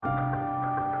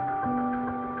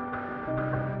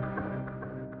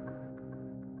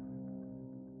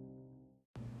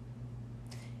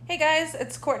Hey guys,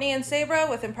 it's Courtney and Sabra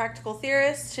with Impractical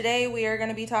Theorists. Today we are going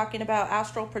to be talking about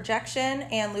astral projection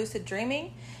and lucid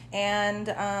dreaming and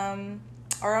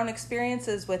our own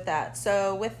experiences with that.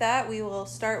 So with that, we will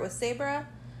start with Sabra,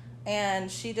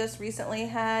 and she just recently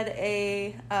had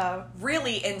a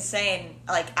really insane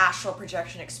astral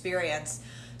projection experience.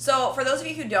 So for those of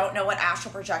you who don't know what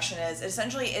astral projection is, it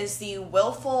essentially is the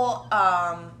willful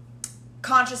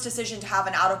conscious decision to have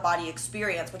an out-of-body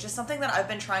experience, which is something that I've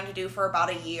been trying to do for about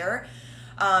a year.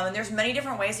 And there's many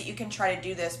different ways that you can try to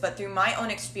do this, but through my own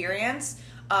experience,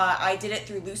 I did it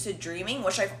through lucid dreaming,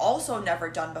 which I've also never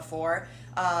done before.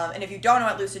 And if you don't know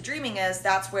what lucid dreaming is,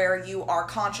 that's where you are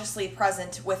consciously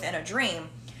present within a dream.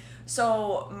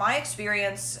 So my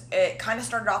experience, it kind of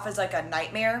started off as like a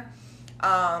nightmare.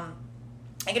 I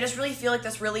could just really feel like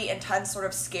this really intense sort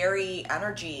of scary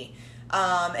energy.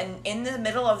 And in the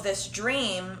middle of this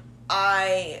dream,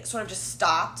 I sort of just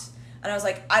stopped and I was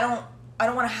like, I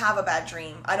don't want to have a bad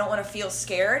dream. I don't want to feel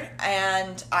scared,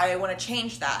 and I want to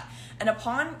change that. And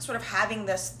upon sort of having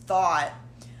this thought,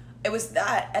 it was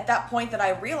that at that point that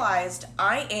I realized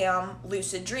I am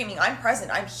lucid dreaming. I'm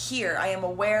present. I'm here. I am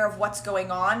aware of what's going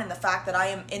on and the fact that I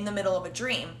am in the middle of a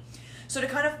dream. So to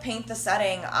kind of paint the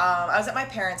setting, I was at my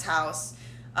parents' house,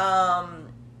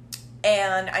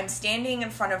 and I'm standing in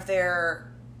front of the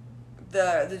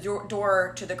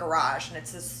door to the garage, and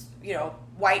it's this,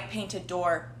 white painted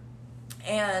door.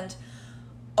 And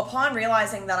upon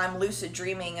realizing that I'm lucid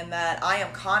dreaming and that I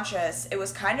am conscious, it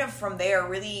was kind of from there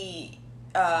really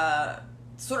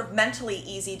sort of mentally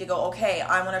easy to go, okay,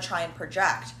 I want to try and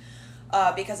project.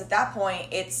 Because at that point,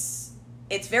 it's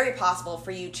very possible for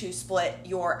you to split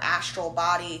your astral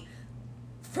body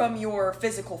from your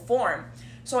physical form.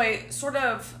 So I sort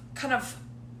of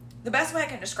the best way I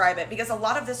can describe it, because a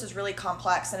lot of this is really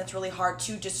complex and it's really hard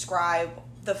to describe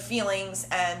the feelings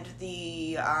and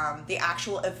the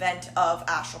actual event of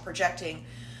astral projecting,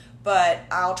 but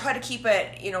I'll try to keep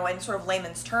it, in sort of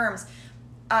layman's terms.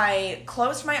 I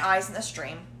closed my eyes in this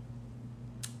dream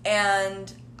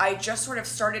and I just sort of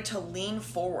started to lean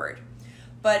forward,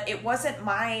 but it wasn't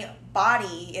my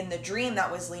body in the dream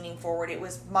that was leaning forward. It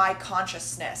was my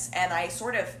consciousness, and I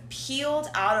sort of peeled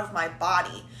out of my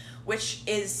body, which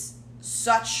is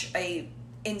such a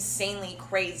insanely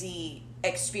crazy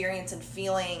experience and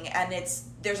feeling. And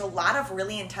there's a lot of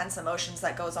really intense emotions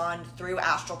that goes on through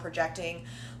astral projecting.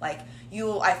 I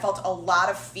felt a lot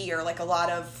of fear, like a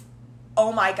lot of,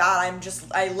 oh my God,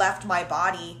 I left my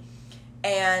body.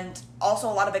 And also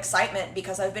a lot of excitement,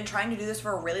 because I've been trying to do this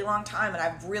for a really long time and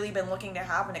I've really been looking to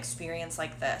have an experience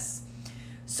like this.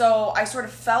 So I sort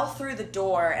of fell through the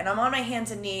door and I'm on my hands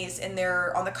and knees on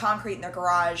the concrete in their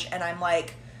garage, and I'm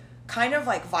kind of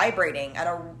vibrating at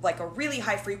a really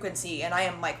high frequency, and I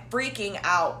am freaking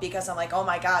out because I'm like, oh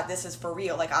my God, this is for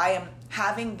real. I am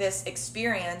having this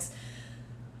experience,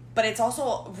 but it's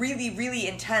also really, really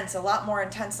intense, a lot more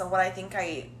intense than what I think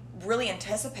I really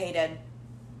anticipated.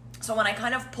 So when I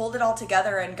kind of pulled it all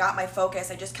together and got my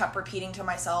focus, I just kept repeating to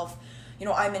myself,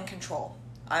 I'm in control.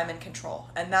 I'm in control.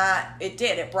 And that, it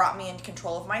did. It brought me in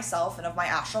control of myself and of my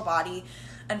astral body.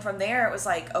 And from there, it was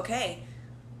okay,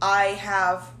 I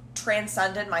have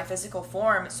transcended my physical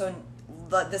form. So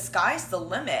the sky's the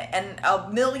limit. And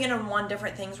 1,000,001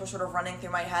 different things were sort of running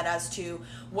through my head as to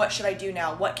what should I do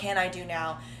now? What can I do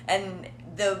now? And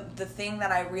the thing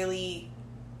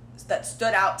that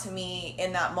stood out to me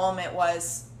in that moment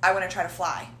was, I want to try to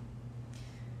fly.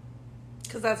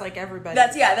 because that's everybody.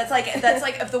 That's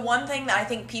if the one thing that I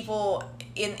think people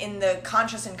in the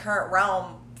conscious and current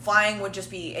realm, flying would just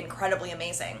be incredibly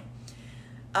amazing.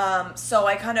 So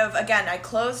I I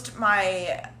closed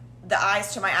the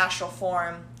eyes to my astral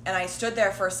form, and I stood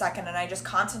there for a second, and I just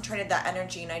concentrated that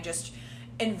energy, and I just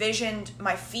envisioned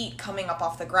my feet coming up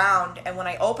off the ground. And when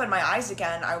I opened my eyes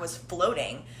again, I was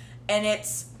floating, and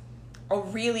it's a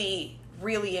really,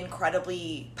 really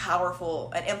incredibly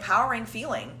powerful and empowering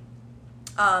feeling.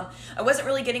 I wasn't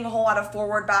really getting a whole lot of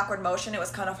backward motion. It was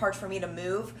kind of hard for me to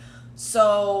move.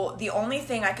 So the only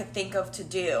thing I could think of to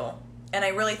do, and I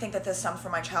really think that this stems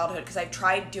from my childhood, because I've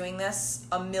tried doing this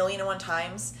 1,000,001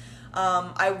 times.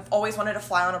 I've always wanted to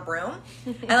fly on a broom.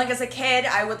 And as a kid,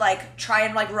 I would try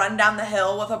and run down the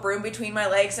hill with a broom between my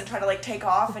legs and try to take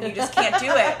off, and you just can't do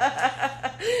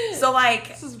it. So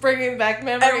this is bringing back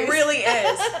memories. It really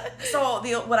is. So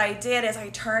what I did is I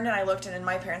turned and I looked, and in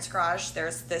my parents' garage,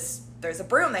 there's a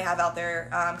broom they have out there,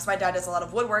 because my dad does a lot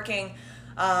of woodworking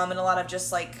and a lot of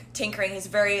just tinkering. He's a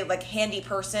very handy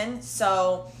person.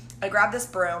 So I grabbed this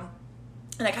broom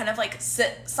and I kind of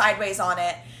sit sideways on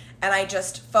it, and I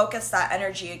just focused that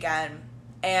energy again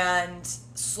and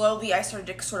slowly I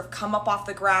started to sort of come up off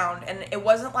the ground, and it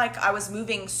wasn't like I was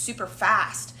moving super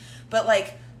fast, but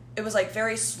like it was like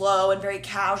very slow and very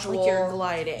casual. Like you're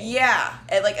gliding. Yeah,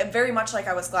 very much like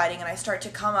I was gliding, and I start to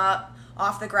come up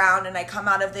off the ground, and I come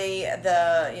out of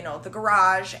the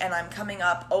garage, and I'm coming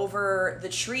up over the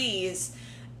trees.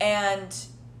 And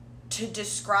to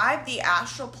describe the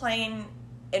astral plane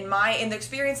in the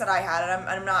experience that I had, and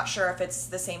I'm not sure if it's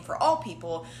the same for all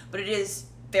people, but it is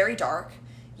very dark.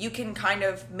 You can kind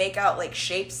of make out like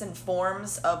shapes and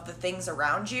forms of the things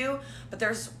around you, but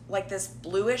there's like this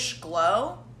bluish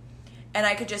glow, and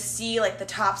I could just see like the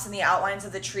tops and the outlines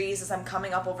of the trees as I'm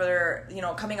coming up over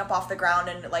coming up off the ground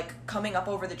and like coming up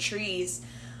over the trees.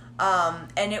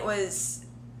 And it was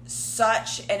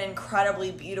such an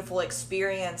incredibly beautiful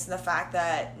experience, and the fact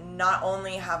that not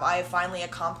only have I finally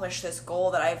accomplished this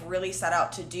goal that I've really set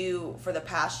out to do for the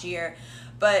past year,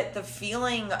 but the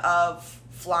feeling of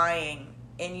flying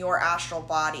in your astral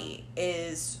body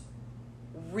is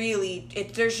really,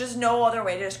 there's just no other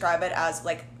way to describe it as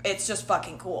like, it's just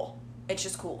fucking cool. It's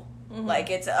just cool. Mm-hmm. Like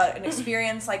it's an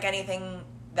experience like anything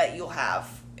that you'll have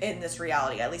in this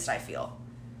reality, at least I feel.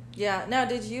 Yeah. Now,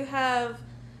 did you have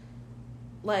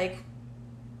like,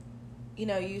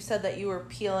 you said that you were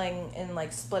peeling and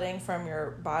like splitting from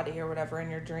your body or whatever in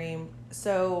your dream.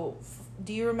 So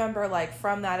do you remember like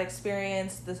from that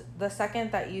experience, the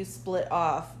second that you split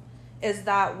off, is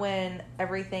that when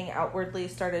everything outwardly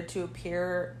started to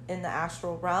appear in the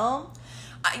astral realm?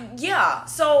 Yeah.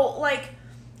 So like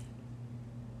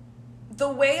the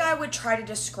way I would try to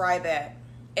describe it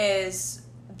is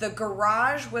the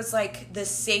garage was like the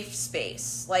safe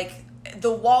space. Like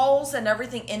the walls and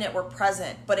everything in it were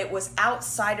present, but it was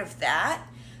outside of that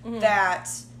that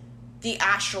the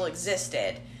astral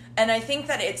existed. And I think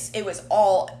that it was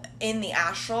all in the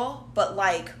astral, but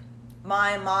like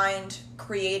my mind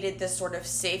created this sort of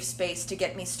safe space to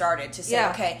get me started, to say,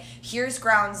 okay, here's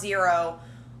ground zero.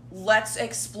 Let's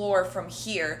explore from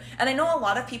here. And I know a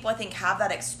lot of people, I think, have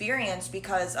that experience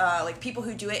because like people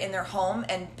who do it in their home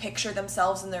and picture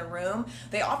themselves in their room,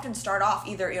 they often start off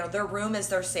either, their room is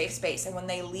their safe space. And when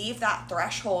they leave that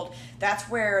threshold, that's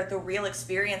where the real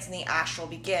experience in the astral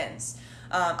begins.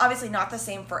 Obviously not the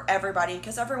same for everybody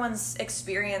because everyone's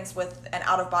experience with an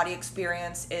out-of-body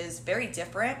experience is very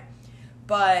different.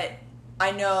 But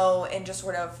I know in just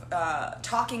sort of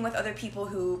talking with other people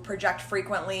who project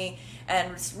frequently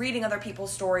and reading other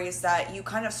people's stories that you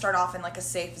kind of start off in like a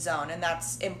safe zone, and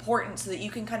that's important so that you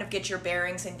can kind of get your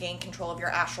bearings and gain control of your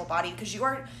astral body because you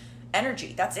are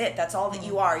energy. That's it. That's all that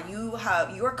you are.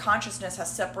 Your consciousness has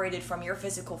separated from your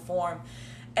physical form,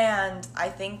 and I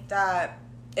think that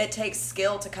it takes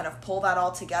skill to kind of pull that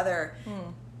all together.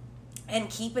 And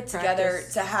keep it together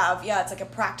practice. To have, it's like a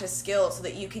practice skill so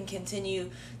that you can continue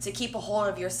to keep a hold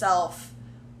of yourself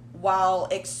while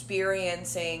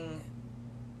experiencing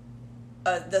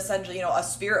essentially, a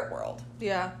spirit world.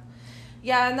 Yeah.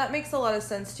 Yeah, and that makes a lot of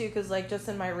sense too, because like just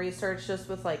in my research, just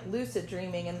with like lucid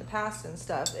dreaming in the past and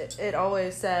stuff, it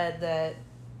always said that,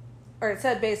 or it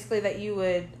said basically that you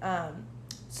would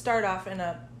start off in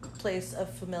a place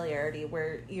of familiarity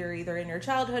where you're either in your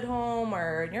childhood home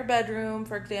or in your bedroom,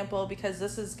 for example, because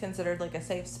this is considered like a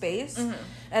safe space.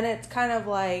 And it's kind of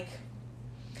like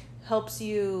helps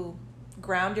you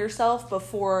ground yourself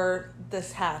before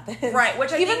this happens. Right,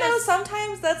 which even though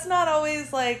sometimes that's not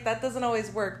always like, that doesn't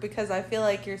always work because I feel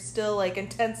like you're still like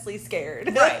intensely scared.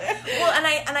 Right. Well,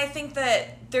 and I think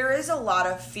that there is a lot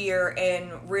of fear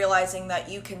in realizing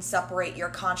that you can separate your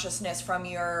consciousness from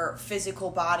your physical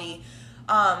body.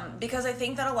 Because I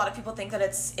think that a lot of people think that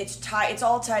it's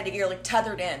all tied together, like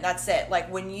tethered in. That's it. Like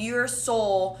when your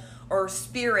soul or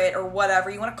spirit or whatever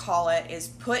you want to call it is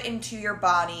put into your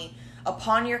body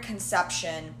upon your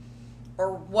conception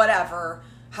or whatever,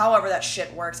 however that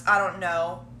shit works, I don't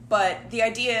know. But the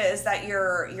idea is that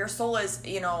your soul is,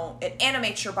 it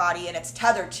animates your body and it's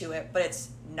tethered to it, but it's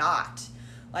not.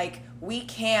 Like we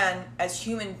can, as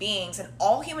human beings, and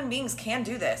all human beings can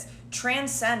do this,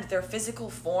 transcend their physical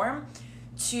form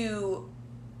to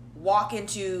walk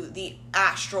into the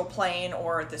astral plane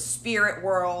or the spirit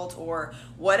world or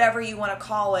whatever you want to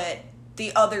call it,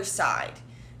 the other side.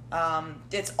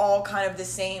 It's all kind of the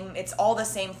same. It's all the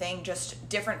same thing, just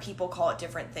different people call it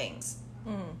different things.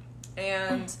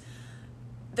 And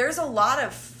there's a lot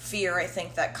of fear, I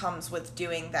think, that comes with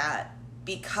doing that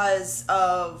because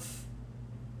of,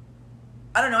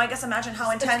 I don't know, I guess imagine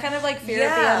how intense. It's kind of like fear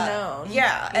of the unknown.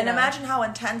 Yeah, and imagine how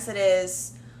intense it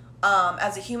is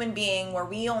as a human being where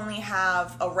we only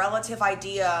have a relative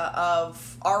idea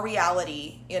of our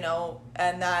reality,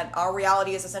 and that our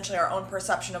reality is essentially our own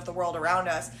perception of the world around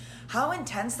us. How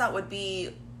intense that would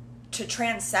be to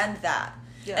transcend that.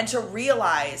 Yeah. And to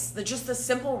realize just the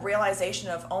simple realization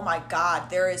of, oh my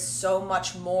God, there is so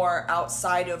much more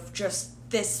outside of just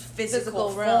this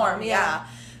physical form. Realm, yeah.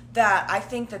 That I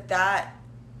think that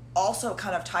also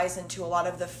kind of ties into a lot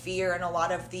of the fear and a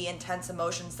lot of the intense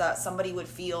emotions that somebody would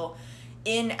feel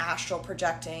in astral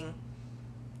projecting,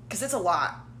 because it's a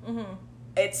lot. Mm-hmm.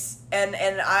 It's and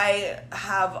I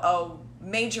have a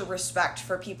major respect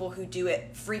for people who do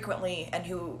it frequently and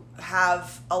who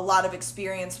have a lot of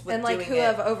experience with and like doing who it.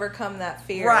 have overcome that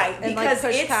fear, right? And because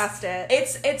like push past it.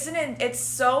 It's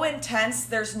so intense.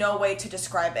 There's no way to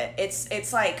describe it.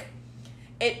 It's like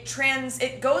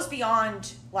it goes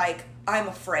beyond like I'm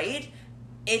afraid.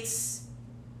 It's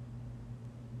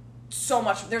so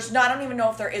much. I don't even know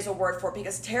if there is a word for it,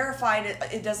 because terrified,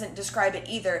 it doesn't describe it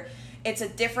either. It's a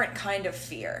different kind of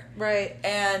fear, right?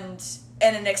 And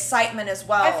an excitement as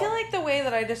well. I feel like the way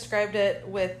that I described it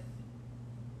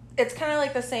it's kind of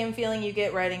like the same feeling you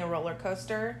get riding a roller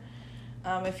coaster.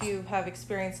 If you have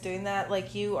experience doing that,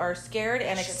 like you are scared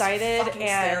and excited, and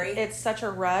scary. It's such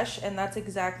a rush, and that's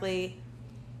exactly,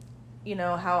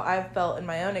 how I've felt in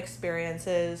my own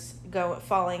experiences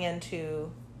falling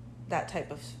into that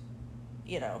type of,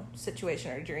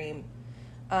 situation or dream.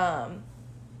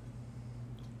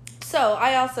 So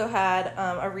I also had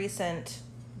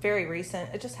very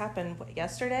recent, it just happened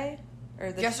yesterday?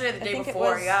 Yesterday, the day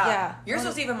before, yeah. Yours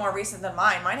was even more recent than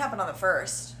mine. Mine happened on the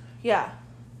 1st. Yeah.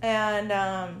 And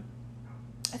I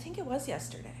think it was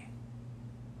yesterday.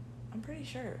 I'm pretty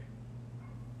sure.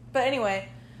 But anyway,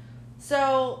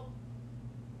 so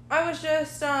I was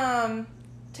just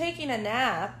taking a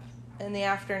nap in the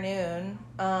afternoon,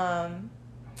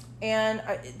 and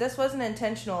this wasn't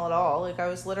intentional at all. Like, I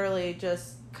was literally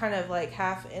just kind of like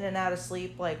half in and out of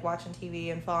sleep, like watching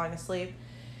TV and falling asleep.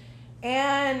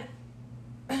 And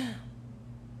I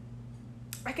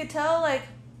could tell like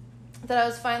that I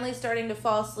was finally starting to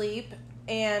fall asleep,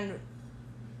 and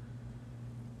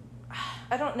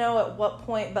I don't know at what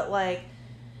point, but like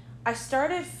I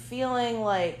started feeling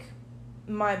like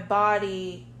my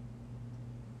body,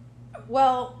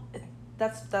 well,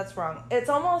 that's wrong. It's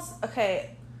almost,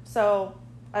 okay, so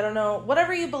I don't know,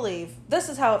 whatever you believe, this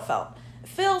is how it felt. It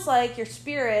feels like your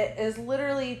spirit is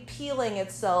literally peeling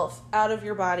itself out of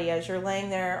your body as you're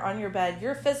laying there on your bed.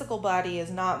 Your physical body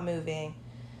is not moving.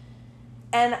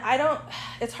 And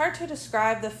it's hard to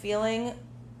describe the feeling,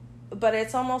 but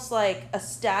it's almost like a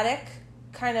static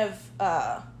kind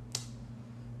of,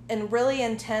 and really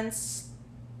intense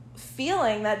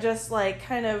feeling that just like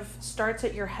kind of starts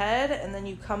at your head, and then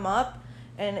you come up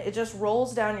and it just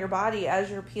rolls down your body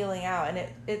as you're peeling out. And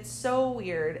it's so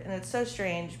weird and it's so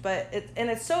strange, but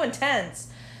it's so intense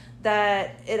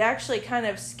that it actually kind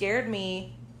of scared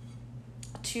me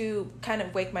to kind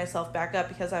of wake myself back up,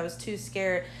 because I was too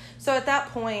scared. So at that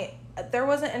point, there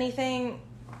wasn't anything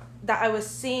that I was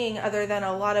seeing other than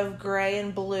a lot of gray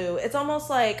and blue. It's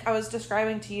almost like I was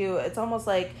describing to you, it's almost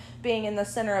like being in the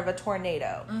center of a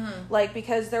tornado. Mm-hmm. Like,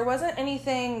 because there wasn't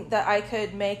anything that I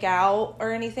could make out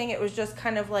or anything. It was just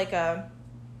kind of like I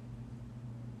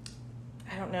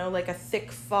don't know, like a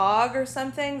thick fog or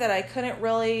something that I couldn't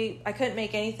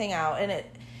make anything out. And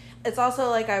it's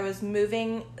also like I was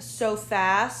moving so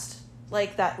fast,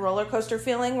 like that roller coaster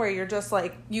feeling where you're just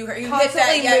like you constantly hit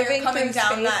that, yeah, moving you're coming through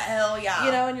down space, that hill,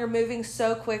 yeah. And you're moving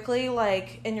so quickly,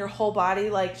 like, and your whole body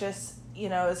like just,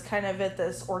 is kind of at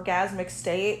this orgasmic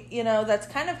state. That's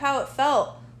kind of how it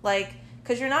felt, like,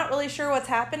 because you're not really sure what's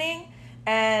happening,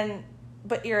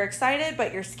 but you're excited,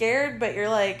 but you're scared, but you're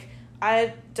like,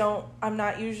 I'm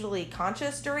not usually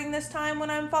conscious during this time when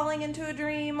I'm falling into a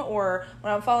dream or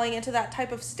when I'm falling into that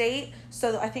type of state.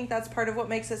 So I think that's part of what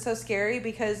makes it so scary,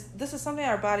 because this is something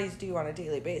our bodies do on a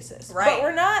daily basis. Right. But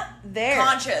we're not there.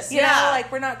 Conscious, you know,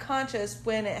 like we're not conscious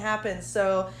when it happens.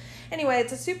 So anyway,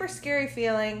 it's a super scary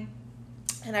feeling.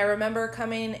 And I remember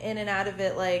coming in and out of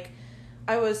it, like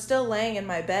I was still laying in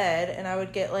my bed and I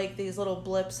would get like these little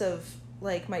blips of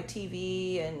like my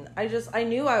TV, and I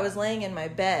knew I was laying in my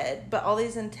bed, but all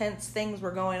these intense things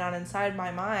were going on inside my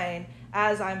mind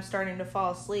as I'm starting to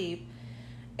fall asleep.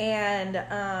 And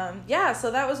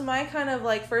so that was my kind of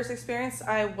like first experience.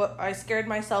 I scared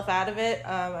myself out of it.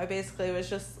 I basically was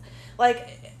just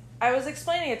like, I was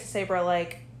explaining it to Sabra,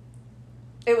 like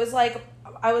it was like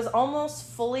I was almost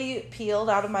fully peeled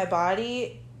out of my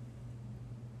body,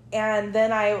 and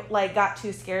then I like got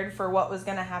too scared for what was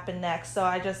going to happen next. So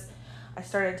I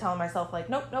started telling myself, like,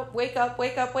 nope, wake up.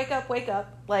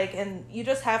 Like, and you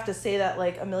just have to say that,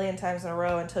 like, a million times in a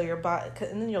row until your body,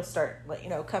 and then you'll start, like,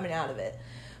 coming out of it.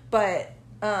 But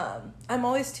I'm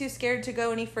always too scared to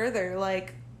go any further.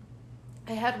 Like,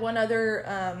 I had one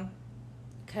other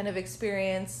kind of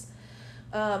experience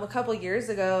a couple years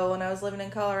ago when I was living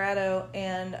in Colorado,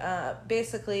 and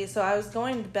basically, so I was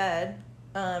going to bed.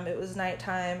 It was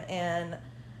nighttime, and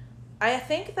I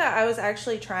think that I was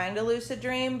actually trying to lucid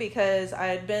dream because I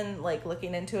had been like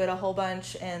looking into it a whole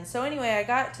bunch. And so anyway, I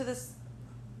got to this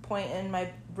point in my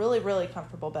really, really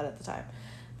comfortable bed at the time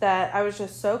that I was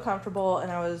just so comfortable,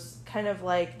 and I was kind of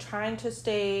like trying to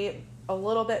stay a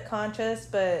little bit conscious,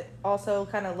 but also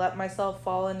kind of let myself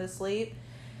fall into sleep.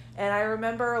 And I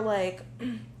remember like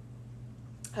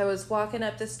I was walking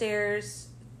up the stairs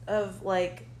of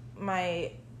like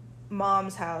my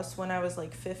mom's house when I was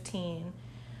like 15.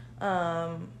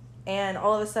 And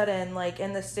all of a sudden, like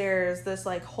in the stairs, this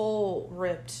like hole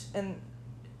ripped, and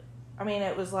I mean,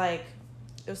 it was like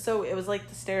the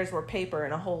stairs were paper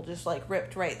and a hole just like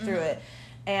ripped right through it.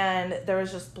 And there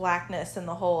was just blackness in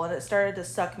the hole, and it started to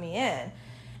suck me in.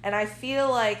 And I feel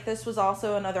like this was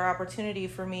also another opportunity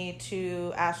for me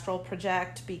to astral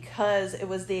project because it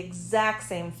was the exact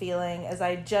same feeling as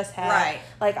I just had. Right.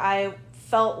 Like I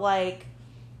felt like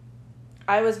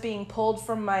I was being pulled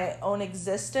from my own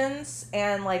existence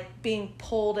and like being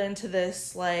pulled into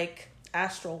this like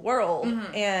astral world.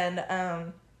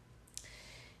 And,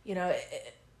 you know,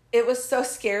 it was so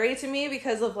scary to me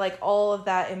because of like all of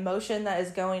that emotion that is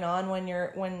going on when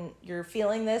you're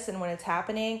feeling this and when it's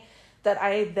happening, that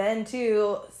I then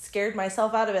too scared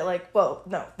myself out of it. Like, whoa,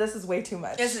 no, this is way too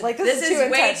much. This is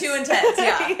way too intense.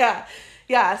 Yeah.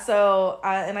 Yeah. So,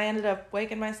 and I ended up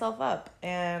waking myself up,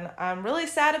 and I'm really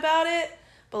sad about it.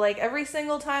 But like every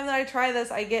single time that I try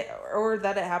this, or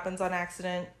that it happens on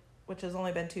accident, which has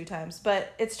only been 2 times,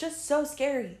 but it's just so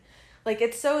scary. Like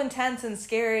it's so intense and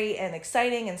scary and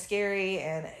exciting and scary,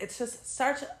 and it's just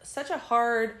such a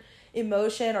hard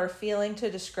emotion or feeling to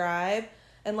describe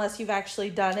unless you've actually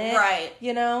done it. Right.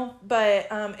 You know? But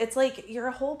it's like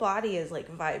your whole body is like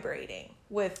vibrating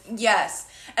with... Yes.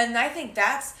 And I think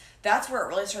that's where it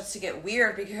really starts to get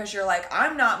weird, because you're like,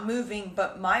 I'm not moving,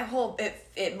 but my whole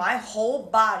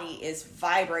body is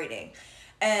vibrating.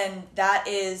 And that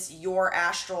is your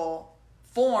astral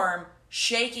form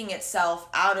shaking itself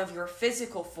out of your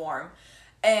physical form.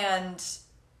 And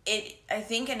I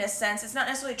think in a sense, it's not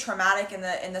necessarily traumatic in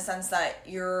the sense that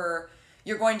you're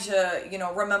going to, you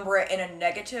know, remember it in a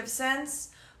negative sense,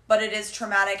 but it is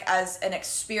traumatic as an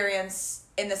experience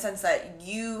in the sense that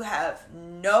you have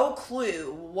no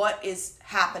clue what is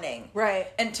happening. Right.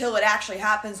 Until it actually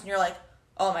happens and you're like,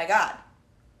 oh my God,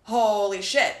 holy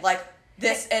shit. Like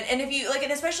this, and if you, like,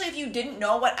 and especially if you didn't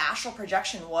know what astral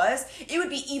projection was, it would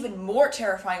be even more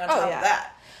terrifying on top of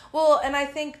that. Well, and I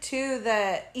think too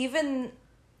that even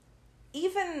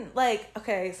like,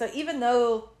 okay, so even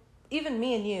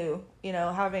me and you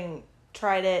know, having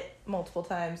tried it multiple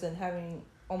times and having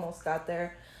almost got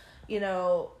there, you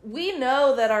know, we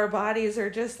know that our bodies are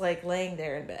just like laying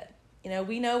there in bed. You know,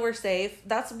 we know we're safe.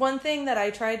 That's one thing that I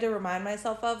tried to remind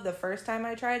myself of the first time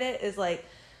I tried it, is like,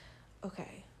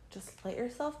 okay, just let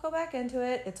yourself go back into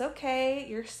it. It's okay.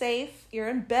 You're safe. You're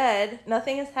in bed.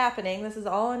 Nothing is happening. This is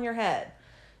all in your head.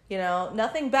 You know,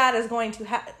 nothing bad is going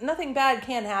to nothing bad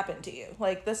can happen to you.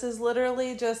 Like, this is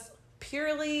literally just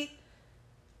purely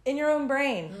in your own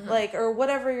brain, like, or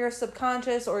whatever, your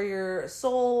subconscious or your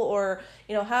soul, or,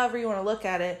 you know, however you want to look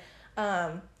at it.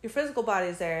 Your physical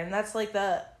body's there, and that's like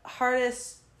the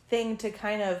hardest thing to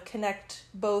kind of connect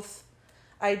both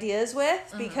ideas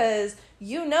with, because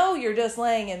you know you're just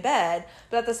laying in bed,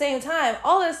 but at the same time,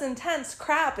 all this intense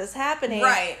crap is happening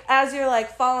as you're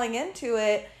like falling into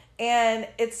it. And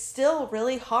it's still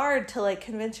really hard to like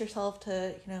convince yourself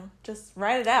to, you know, just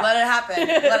write it out. Let it happen.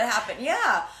 Let it happen.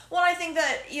 Yeah. Well, I think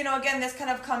that, you know, again, this kind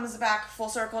of comes back full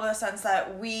circle to the sense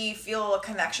that we feel a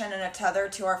connection and a tether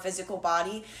to our physical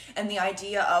body. And the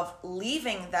idea of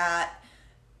leaving that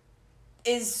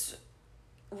is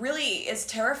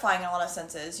terrifying in a lot of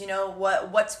senses. You know,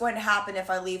 what's going to happen if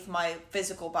I leave my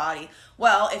physical body?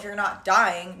 Well, if you're not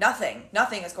dying, nothing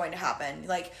is going to happen.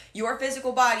 Like, your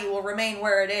physical body will remain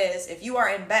where it is. If you are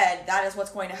in bed, that is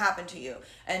what's going to happen to you.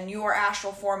 And your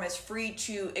astral form is free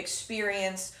to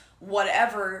experience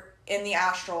whatever in the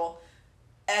astral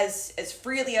as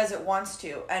freely as it wants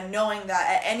to, and knowing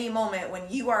that at any moment when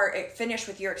you are finished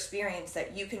with your experience,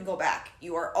 that you can go back.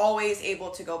 You are always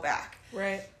able to go back.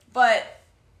 Right. But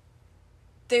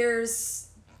there's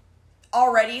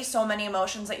already so many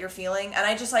emotions that you're feeling,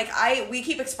 and we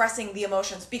keep expressing the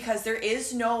emotions because there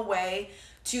is no way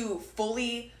to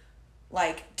fully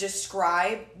like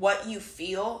describe what you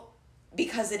feel,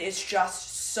 because it is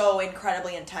just so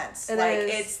incredibly intense.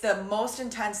 It's the most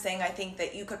intense thing I think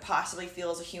that you could possibly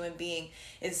feel as a human being,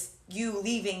 is you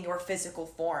leaving your physical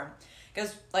form.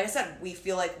 Because like I said, we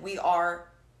feel like we are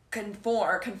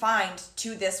confined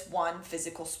to this one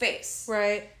physical space.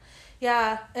 Right.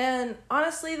 Yeah. And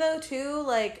honestly, though, too,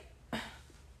 like,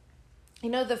 you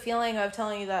know, the feeling of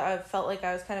telling you that I felt like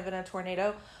I was kind of in a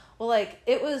tornado? Well, like,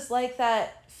 it was like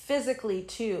that physically,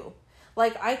 too.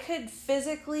 Like, I could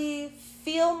physically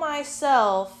feel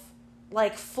myself,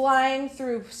 like, flying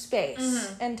through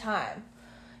space and time.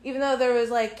 Even though there was,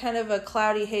 like, kind of a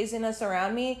cloudy haziness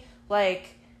around me,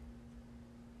 like,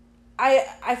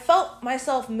 I felt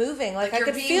myself moving. Like I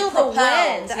could feel the wind.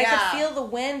 Yeah. I could feel the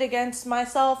wind against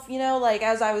myself, you know, like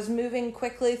as I was moving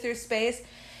quickly through space.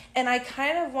 And I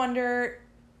kind of wonder,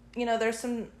 you know, there's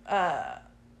some, I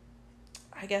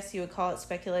guess you would call it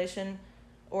speculation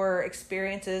or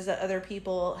experiences that other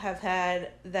people have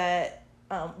had that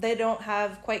they don't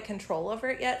have quite control over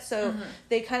it yet. So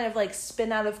they kind of like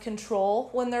spin out of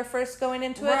control when they're first going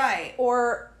into it. Right.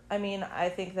 Or, I mean, I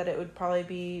think that it would probably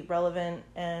be relevant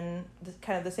and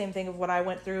kind of the same thing of what I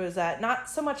went through is that not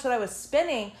so much that I was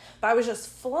spinning, but I was just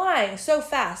flying so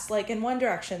fast, like in one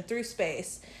direction through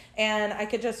space. And I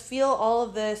could just feel all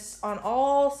of this on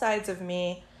all sides of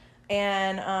me.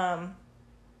 And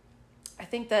I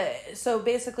think that, so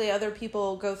basically other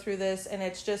people go through this and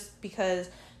it's just because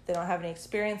they don't have any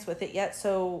experience with it yet.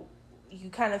 So you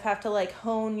kind of have to like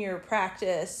hone your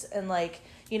practice and like,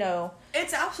 you know,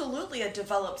 it's absolutely a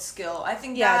developed skill. I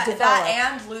think that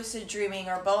and lucid dreaming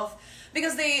are both,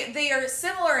 because they are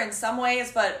similar in some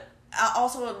ways, but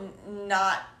also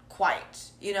not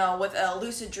quite. You know, with a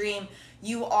lucid dream,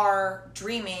 you are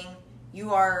dreaming,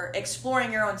 you are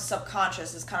exploring your own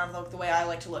subconscious is kind of like the way I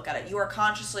like to look at it. You are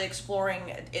consciously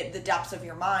exploring the depths of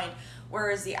your mind.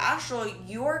 Whereas the astral,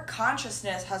 your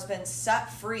consciousness has been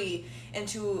set free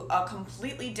into a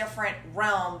completely different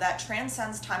realm that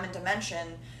transcends time and dimension,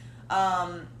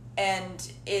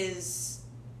 and is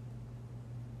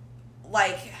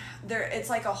like it's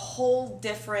like a whole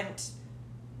different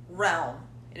realm.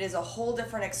 It is a whole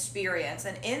different experience.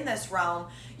 And in this realm,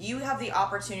 you have the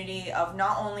opportunity of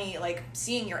not only like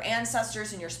seeing your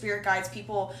ancestors and your spirit guides,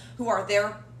 people who are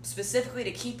there specifically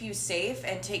to keep you safe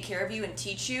and take care of you and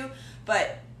teach you,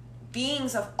 but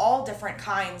beings of all different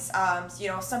kinds. You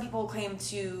know, some people claim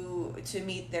to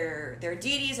meet their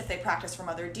deities if they practice from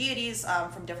other deities,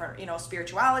 from different, you know,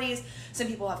 spiritualities. Some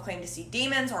people have claimed to see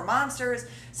demons or monsters.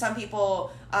 Some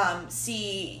people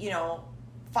see, you know,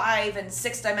 5 and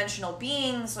 6 dimensional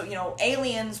beings, so, you know,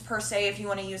 aliens per se, if you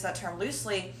want to use that term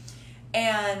loosely.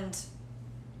 And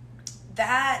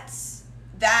that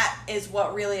is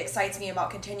what really excites me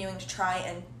about continuing to try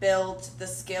and build the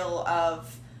skill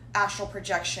of astral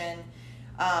projection.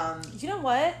 You know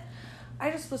what? I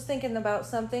just was thinking about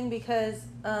something because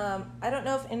I don't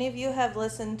know if any of you have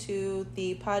listened to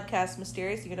the podcast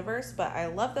Mysterious Universe, but I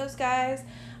love those guys.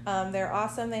 They're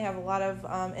awesome. They have a lot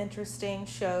of interesting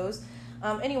shows.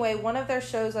 Anyway, one of their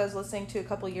shows I was listening to a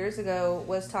couple years ago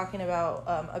was talking about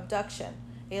abduction,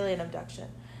 alien abduction.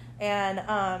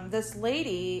 And this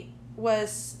lady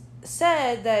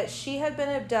said that she had been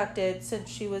abducted since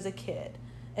she was a kid.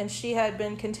 And she had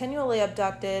been continually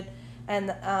abducted. And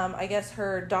I guess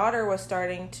her daughter was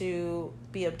starting to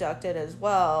be abducted as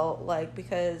well. Like,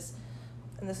 because,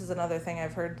 and this is another thing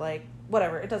I've heard, like,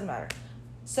 whatever, it doesn't matter.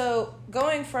 So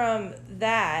going from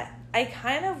that, I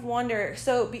kind of wonder,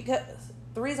 because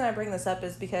the reason I bring this up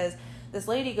is because this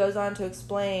lady goes on to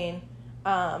explain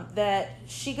that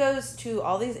she goes to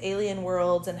all these alien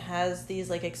worlds and has these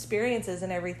like experiences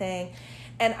and everything.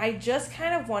 And I just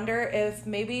kind of wonder if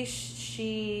maybe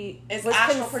she was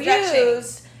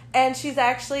confused and she's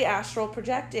actually astral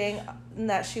projecting and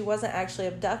that she wasn't actually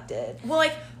abducted. Well,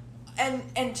 like,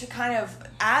 and to kind of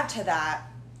add to that,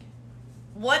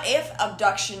 what if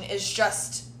abduction is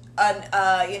just not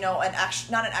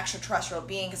an extraterrestrial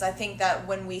being? Because I think that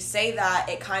when we say that,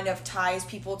 it kind of ties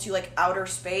people to like outer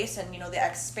space and, you know, the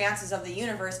expanses of the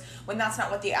universe, when that's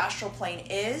not what the astral plane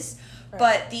is. Right.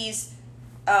 But these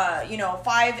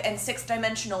 5 and 6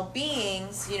 dimensional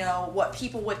beings, you know, what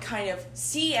people would kind of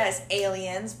see as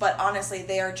aliens, but honestly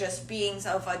they are just beings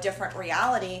of a different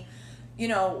reality. You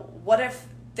know, what if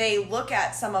they look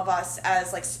at some of us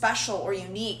as like special or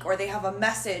unique, or they have a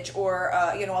message or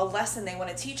a lesson they want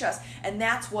to teach us? And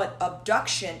that's what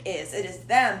abduction is. It is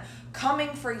them coming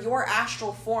for your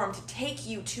astral form to take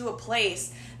you to a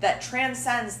place that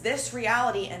transcends this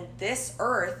reality and this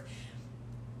earth,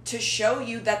 to show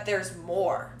you that there's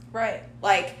more. Right.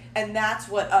 Like, and that's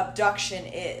what abduction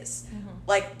is. Mm-hmm.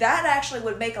 Like, that actually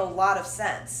would make a lot of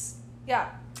sense. Yeah.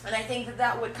 And I think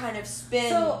that would kind of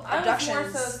spin abduction more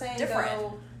so saying, different.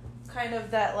 Though, kind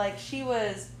of that, like, she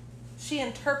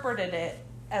interpreted it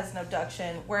as an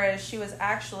abduction, whereas she was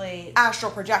actually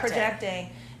astral projecting.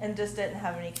 and just didn't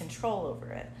have any control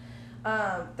over it.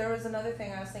 There was another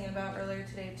thing I was thinking about earlier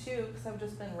today too, because I've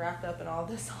just been wrapped up in all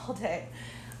this all day.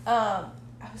 I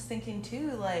was thinking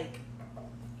too, like,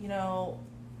 you know,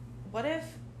 what if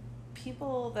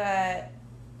people that,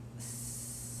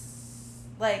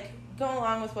 like, going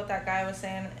along with what that guy was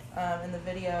saying in the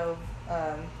video,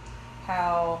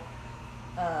 how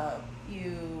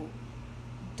you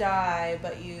die,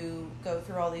 but you go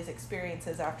through all these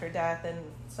experiences after death and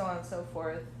so on and so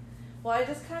forth. Well, I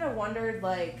just kind of wondered,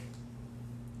 like,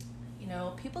 you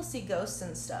know, people see ghosts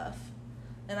and stuff,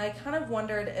 and I kind of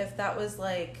wondered if that was,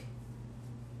 like,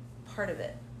 part of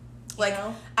it. Like,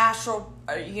 know? Astral,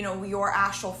 you know, your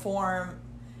astral form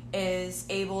is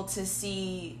able to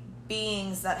see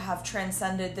beings that have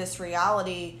transcended this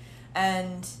reality.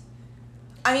 And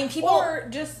I mean, people, or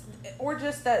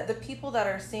just that the people that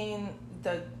are seeing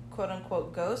the quote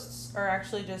unquote ghosts are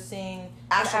actually just seeing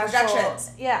astral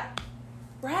projections. Yeah,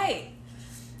 right.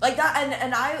 Like that,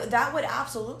 and that would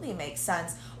absolutely make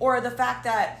sense. Or the fact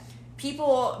that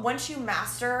people, once you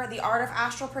master the art of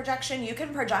astral projection, you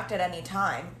can project at any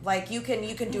time. Like you can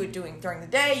do it during the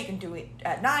day, you can do it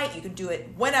at night, you can do it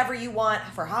whenever you want,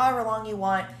 for however long you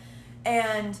want.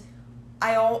 And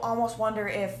I almost wonder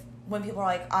if when people are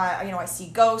like, I see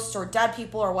ghosts or dead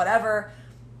people or whatever,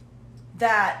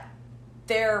 that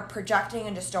they're projecting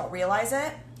and just don't realize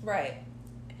it. Right.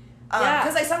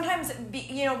 Because I sometimes,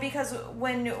 because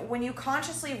when you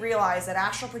consciously realize that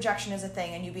astral projection is a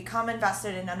thing and you become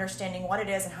invested in understanding what it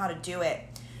is and how to do it,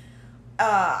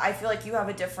 I feel like you have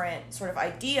a different sort of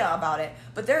idea about it.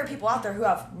 But there are people out there who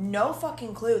have no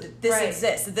fucking clue that this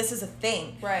exists, that this is a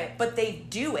thing. Right. But they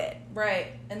do it. Right.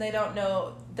 And they don't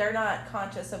know, they're not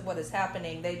conscious of what is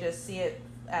happening. They just see it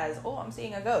as, oh, I'm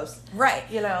seeing a ghost. Right.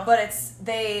 You know? But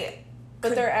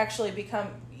they're actually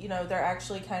they're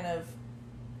actually kind of,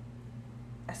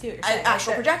 I see what you're saying.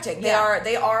 Astral projecting. Yeah.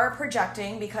 They are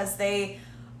projecting because they,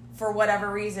 for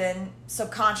whatever reason,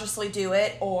 subconsciously do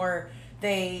it, or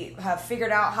they have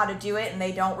figured out how to do it and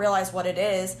they don't realize what it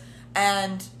is.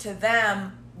 And to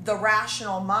them, the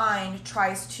rational mind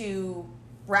tries to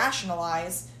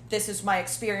rationalize, this is my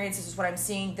experience, this is what I'm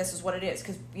seeing, this is what it is.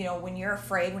 Because, when you're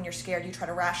afraid, when you're scared, you try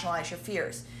to rationalize your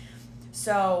fears.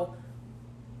 So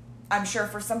I'm sure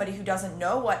for somebody who doesn't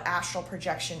know what astral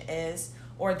projection is,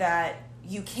 or that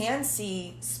you can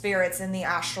see spirits in the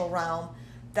astral realm,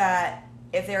 that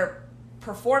if they're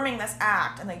performing this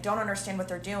act and they don't understand what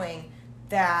they're doing,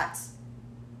 that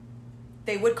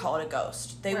they would call it a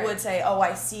ghost. They would say, oh,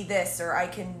 I see this, or I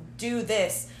can do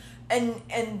this. And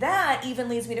that even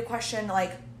leads me to question,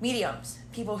 like, mediums,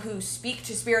 people who speak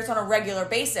to spirits on a regular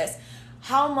basis.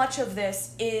 How much of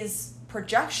this is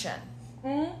projection?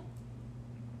 Mm-hmm.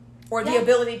 Or the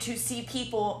ability to see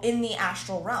people in the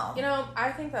astral realm.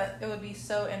 I think that it would be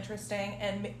so interesting,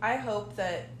 and I hope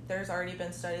that there's already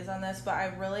been studies on this, but I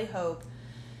really hope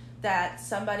that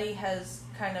somebody has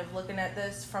kind of looking at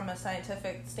this from a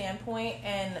scientific standpoint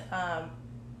and,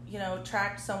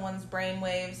 tracked someone's brain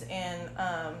waves and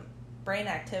brain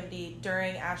activity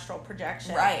during astral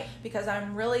projection. Right. Because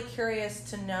I'm really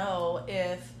curious to know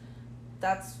if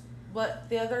that's what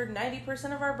the other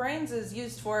 90% of our brains is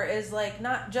used for, is like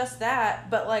not just that,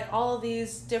 but like all of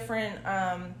these different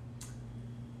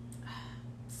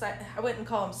I wouldn't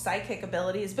call them psychic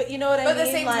abilities, but you know what I mean? But at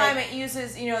the same like, time, it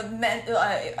uses,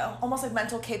 almost like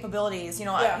mental capabilities.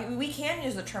 We can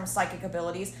use the term psychic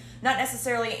abilities, not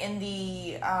necessarily in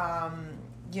the,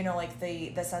 like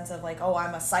the sense of like, oh,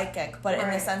 I'm a psychic, but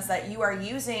in the sense that you are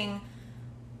using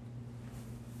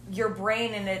your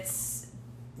brain in its,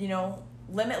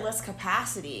 limitless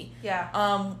capacity. Yeah.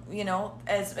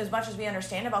 As much as we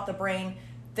understand about the brain,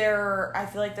 I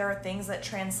feel like there are things that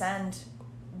transcend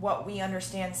what we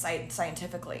understand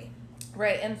scientifically.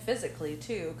 Right, and physically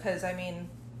too, because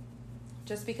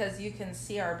just because you can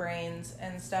see our brains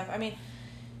and stuff,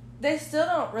 they still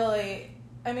don't really,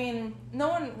 no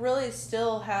one really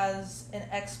still has an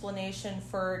explanation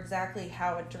for exactly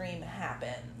how a dream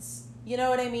happens. You know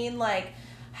what I mean? Like,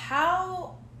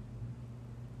 how,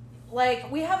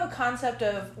 like, we have a concept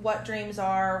of what dreams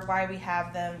are, why we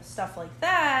have them, stuff like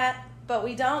that, but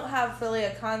we don't have really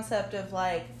a concept of,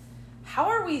 like, how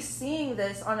are we seeing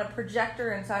this on a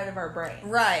projector inside of our brain?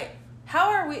 Right.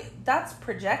 How are we... That's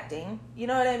projecting. You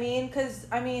know what I mean? Because,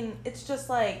 it's just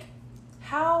like,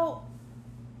 how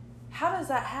does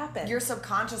that happen? Your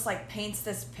subconscious, like, paints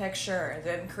this picture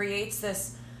and creates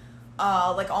this,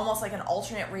 almost like an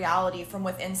alternate reality from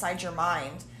within inside your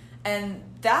mind. And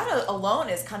that alone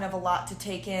is kind of a lot to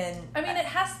take in. It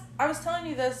has... I was telling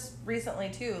you this recently,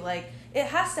 too. Like, it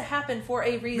has to happen for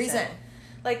a reason.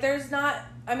 Like, there's not...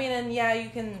 and yeah, you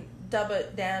can dub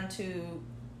it down to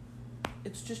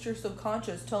it's just your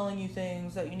subconscious telling you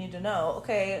things that you need to know.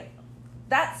 Okay,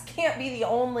 that can't be the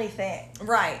only thing.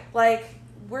 Right. Like,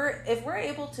 if we're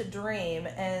able to dream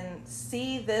and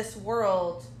see this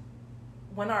world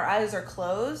when our eyes are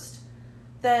closed,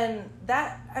 then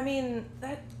that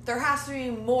there has to be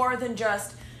more than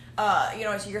just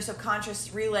your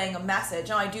subconscious relaying a message.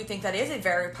 Now, I do think that is a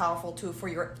very powerful tool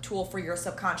for your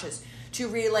subconscious to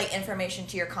relay information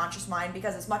to your conscious mind,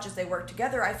 because as much as they work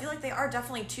together, I feel like they are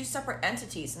definitely two separate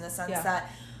entities, in the sense that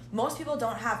most people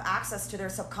don't have access to their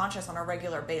subconscious on a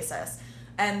regular basis.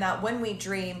 And that when we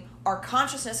dream, our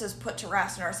consciousness is put to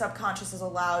rest and our subconscious is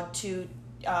allowed to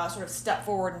sort of step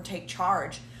forward and take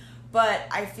charge. But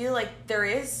I feel like there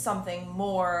is something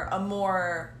more, I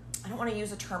don't want to use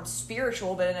the term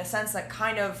spiritual, but in a sense that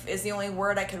kind of is the only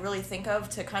word I could really think of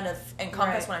to kind of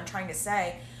encompass what I'm trying to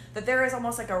say. That there is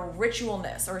almost like a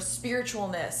ritualness or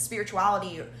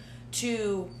spirituality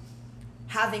to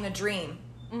having a dream,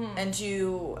 and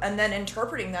then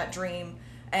interpreting that dream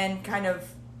and kind of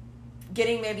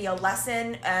getting maybe a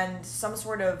lesson and some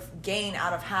sort of gain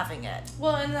out of having it.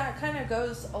 Well, and that kind of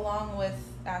goes along with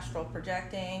astral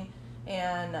projecting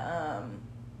and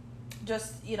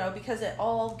just, because it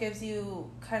all gives you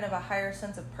kind of a higher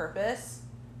sense of purpose.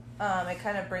 It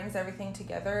kind of brings everything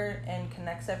together and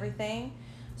connects everything.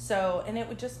 So, and it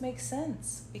would just make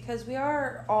sense because we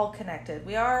are all connected.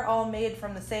 We are all made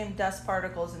from the same dust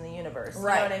particles in the universe.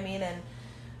 Right. You know what I mean? And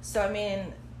so,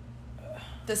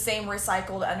 the same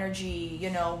recycled energy,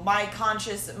 my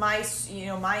conscious,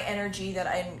 my energy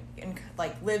that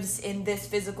lives in this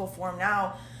physical form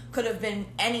now could have been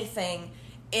anything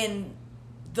in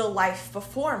the life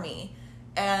before me.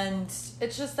 And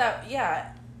it's just that,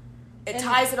 it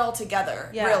ties it all together,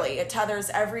 Yeah. really. It tethers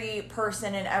every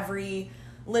person and every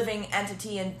living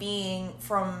entity and being,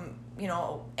 from,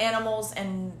 animals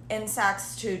and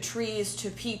insects to trees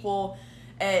to people.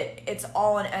 It's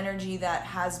all an energy that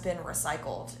has been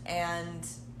recycled. And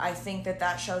I think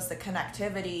that shows the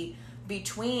connectivity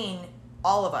between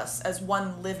all of us as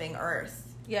one living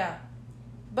earth. Yeah.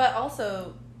 But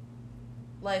also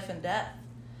life and death.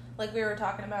 Like we were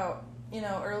talking about,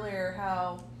 earlier,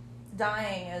 how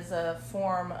dying is a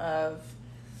form of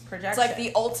projection. It's like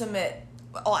the ultimate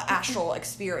astral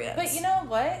experience. But you know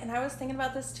what? And I was thinking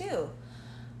about this too.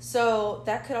 So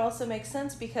that could also make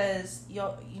sense because you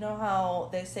know how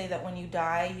they say that when you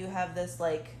die, you have this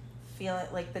like feeling,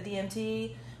 like the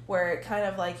DMT, where it kind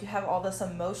of like you have all this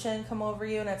emotion come over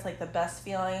you and it's like the best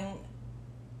feeling.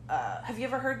 Have you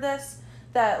ever heard this?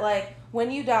 That like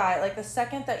when you die, like the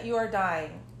second that you are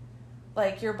dying,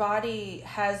 like your body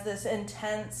has this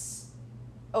intense,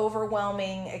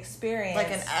 overwhelming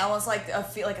experience. Almost like a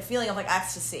feeling of like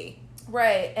ecstasy.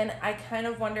 Right. And I kind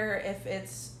of wonder if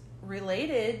it's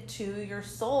related to your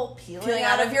soul peeling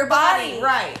out of your body.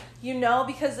 Right.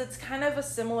 Because it's kind of a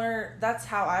similar, that's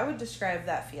how I would describe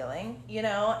that feeling,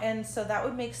 and so that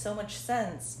would make so much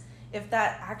sense if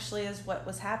that actually is what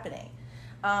was happening.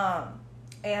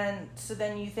 And so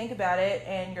then you think about it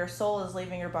and your soul is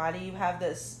leaving your body, you have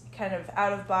this kind of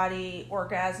out of body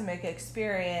orgasmic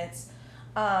experience,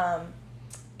 and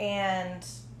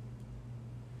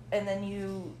then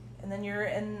you're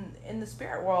in the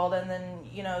spirit world, and then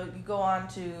you go on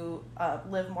to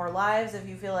live more lives if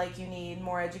you feel like you need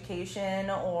more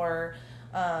education or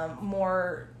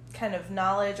more kind of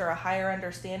knowledge or a higher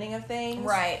understanding of things.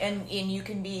 Right. And you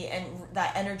can be, and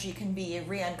that energy can be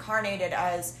reincarnated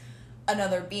as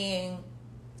another being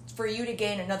for you to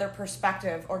gain another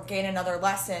perspective or gain another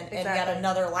lesson in yet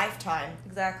another lifetime.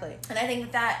 Exactly. And I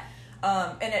think that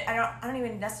I don't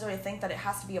even necessarily think that it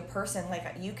has to be a person.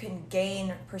 Like, you can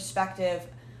gain perspective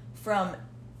from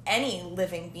any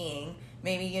living being.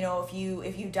 Maybe, if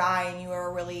you die and you are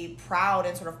a really proud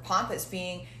and sort of pompous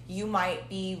being, you might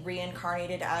be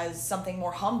reincarnated as something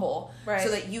more humble, right, so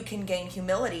that you can gain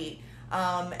humility.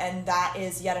 And that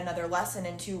is yet another lesson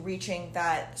into reaching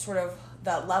that sort of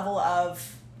that level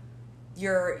of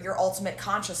your ultimate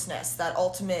consciousness, that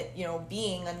ultimate,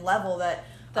 being and level, that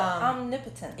the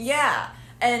omnipotence. Yeah.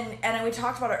 And we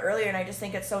talked about it earlier, and I just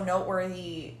think it's so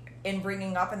noteworthy in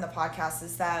bringing up in the podcast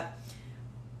is that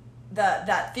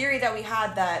that theory that we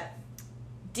had that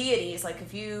deities, like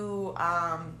if you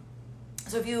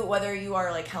whether you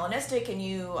are like Hellenistic and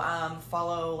you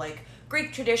follow like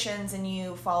Greek traditions and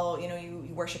you follow, you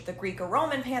worship the Greek or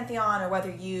Roman pantheon, or whether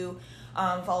you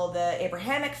follow the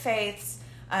Abrahamic faiths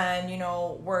and,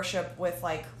 worship with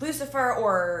like Lucifer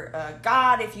or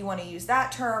God, if you want to use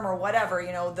that term, or whatever,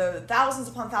 the thousands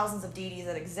upon thousands of deities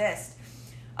that exist,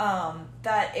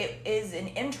 that it is an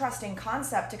interesting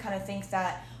concept to kind of think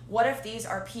that what if these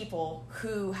are people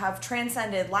who have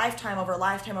transcended lifetime over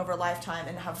lifetime over lifetime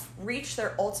and have reached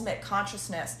their ultimate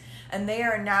consciousness, and they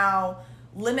are now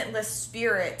limitless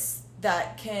spirits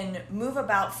that can move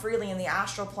about freely in the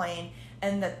astral plane,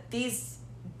 and that these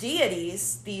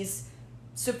deities, these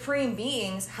supreme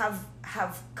beings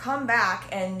have come back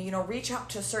and, you know, reach out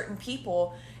to certain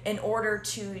people in order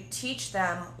to teach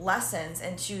them lessons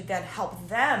and to then help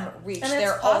them reach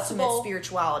their ultimate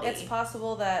spirituality. It's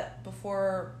possible that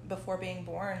before being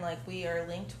born, like, we are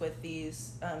linked with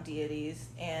these deities,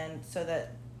 and so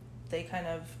that they kind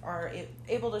of are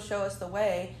able to show us the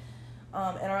way in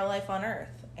our life on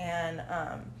Earth. And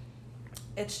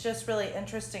it's just really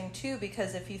interesting too,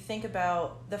 because if you think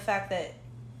about the fact that,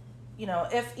 you know,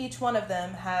 if each one of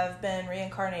them have been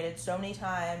reincarnated so many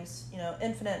times, you know,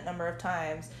 infinite number of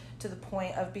times, to the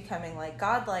point of becoming like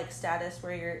godlike status,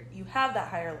 where you have that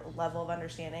higher level of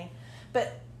understanding,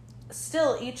 but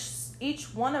still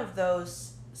each one of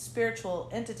those spiritual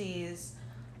entities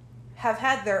have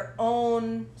had their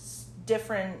own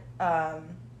different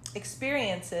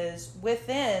experiences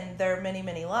within their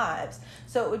many lives.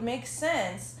 So it would make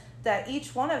sense that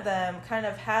each one of them kind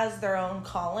of has their own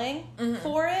calling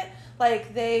for it.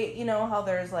 Like, they, you know, how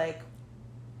there's like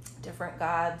different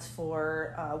gods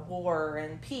for war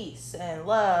and peace and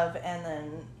love, and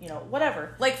then, you know,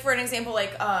 whatever. Like, for an example,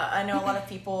 like, I know a lot of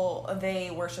people, they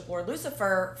worship Lord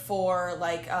Lucifer for,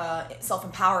 like,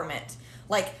 self-empowerment.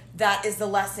 Like, that is the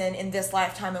lesson in this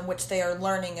lifetime in which they are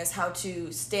learning, is how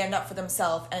to stand up for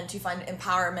themselves and to find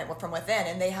empowerment from within.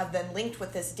 And they have been linked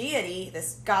with this deity,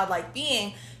 this godlike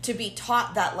being, to be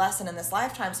taught that lesson in this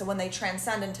lifetime. So when they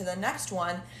transcend into the next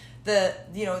one, the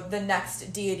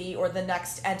next deity or the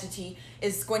next entity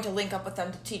is going to link up with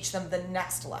them to teach them the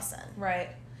next lesson. Right.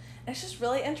 And it's just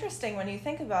really interesting when you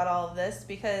think about all of this,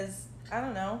 because I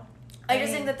don't know. I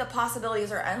just think that the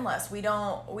possibilities are endless. We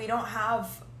don't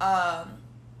have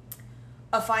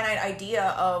a finite idea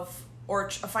of, or a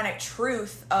finite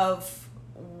truth of,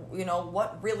 you know,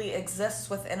 what really exists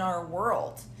within our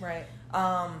world. Right.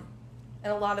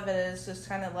 And a lot of it is just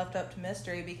kind of left up to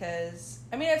mystery, because,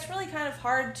 I mean, it's really kind of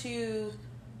hard to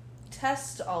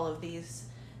test all of these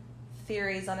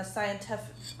theories on a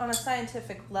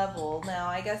scientific level. Now,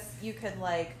 I guess you could,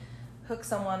 like, hook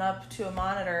someone up to a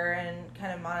monitor and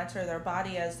kind of monitor their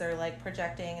body as they're, like,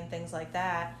 projecting and things like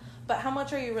that. But how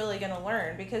much are you really going to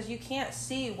learn? Because you can't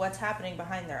see what's happening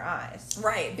behind their eyes.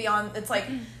 Right. Beyond, it's like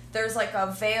there's like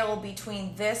a veil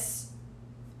between this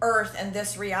earth and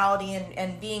this reality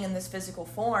and being in this physical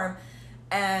form,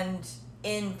 and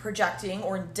in projecting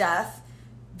or death,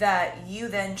 that you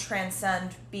then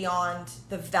transcend beyond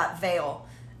that veil.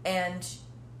 And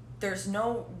there's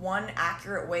no one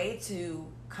accurate way to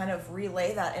kind of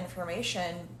relay that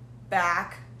information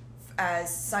back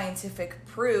as scientific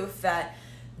proof that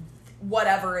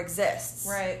whatever exists.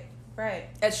 Right.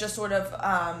 It's just sort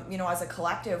of, you know, as a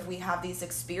collective, we have these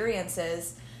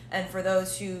experiences, and for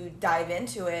those who dive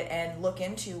into it and look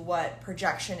into what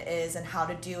projection is and how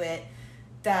to do it,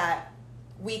 that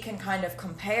we can kind of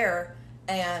compare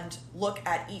and look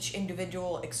at each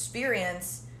individual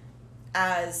experience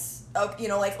as, you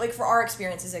know, like for our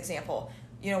experience as example,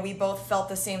 you know, we both felt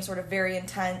the same sort of very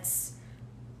intense,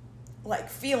 like,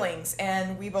 feelings,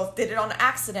 and we both did it on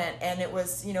accident, and it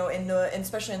was, you know,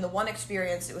 especially in the one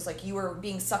experience, it was like you were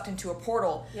being sucked into a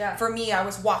portal. Yeah. For me, I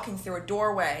was walking through a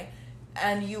doorway,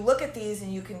 and you look at these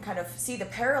and you can kind of see the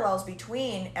parallels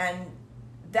between, and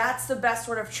that's the best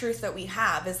sort of truth that we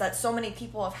have, is that so many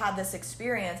people have had this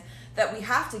experience that we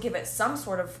have to give it some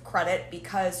sort of credit,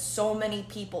 because so many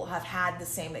people have had the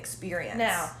same experience.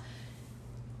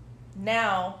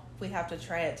 Now we have to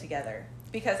try it together,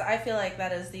 because I feel like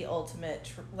that is the ultimate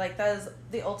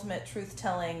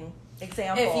truth-telling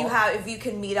example. If you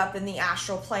can meet up in the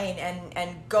astral plane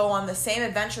and go on the same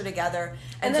adventure together,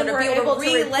 and sort then of we're be able to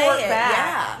relay report it.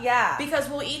 back. Yeah. Because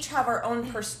we'll each have our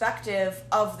own perspective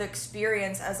of the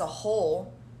experience as a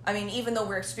whole. I mean, even though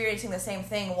we're experiencing the same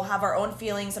thing, we'll have our own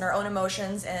feelings and our own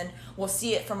emotions, and we'll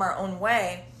see it from our own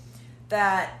way.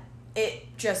 That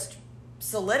it just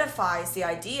solidifies the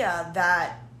idea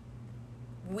that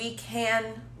we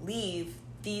can leave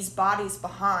these bodies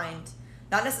behind,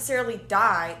 not necessarily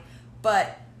die,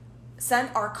 but send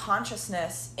our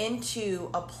consciousness into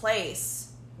a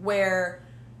place where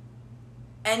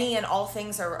any and all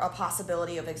things are a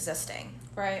possibility of existing.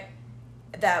 Right.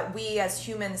 That we as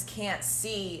humans can't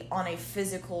see on a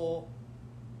physical,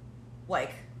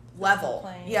 like, level.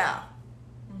 Plane. Yeah.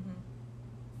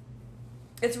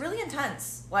 it's really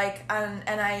intense. Like,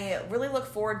 and I really look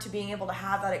forward to being able to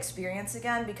have that experience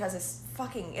again, because it's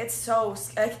so,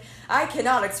 like, I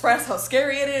cannot express how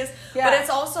scary it is, but it's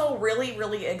also really,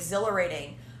 really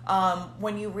exhilarating.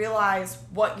 When you realize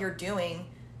what you're doing,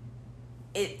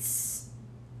 it's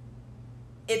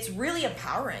really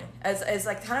empowering as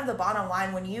like kind of the bottom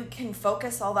line, when you can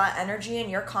focus all that energy and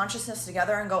your consciousness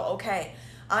together and go, okay,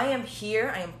 I am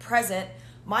here, I am present,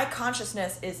 my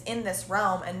consciousness is in this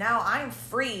realm, and now I'm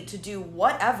free to do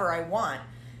whatever I want.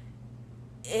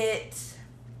 It's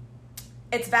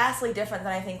vastly different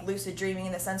than, I think, lucid dreaming,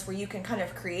 in the sense where you can kind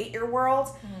of create your world.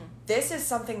 This is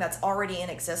something that's already in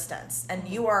existence, and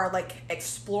you are like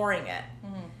exploring it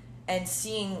and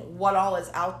seeing what all is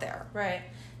out there. Right.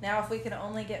 Now, if we could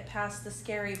only get past the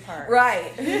scary part.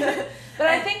 Right. But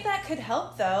I think that could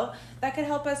help, though. That could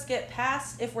help us get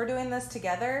past, if we're doing this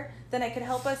together, then it could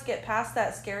help us get past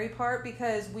that scary part,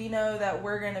 because we know that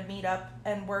we're going to meet up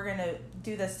and we're going to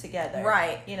do this together.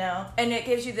 Right. You know? And it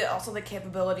gives you also the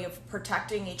capability of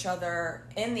protecting each other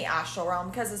in the astral realm,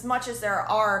 because as much as there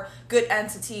are good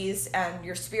entities and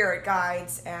your spirit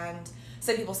guides, and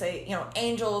some people say, you know,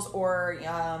 angels or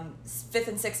fifth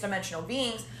and sixth dimensional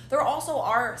beings, there also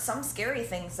are some scary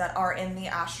things that are in the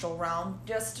astral realm,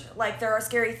 just like there are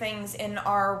scary things in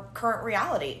our current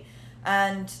reality.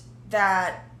 And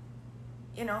that,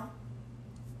 you know,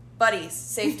 buddies,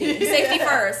 safety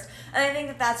first. And I think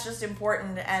that that's just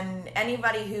important. And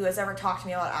anybody who has ever talked to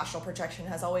me about astral projection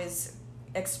has always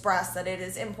expressed that it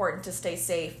is important to stay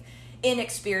safe in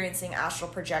experiencing astral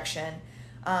projection.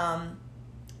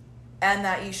 And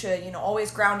that you should, you know, always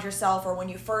ground yourself, or when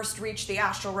you first reach the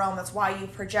astral realm, that's why you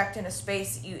project in a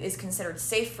space that is considered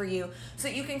safe for you, so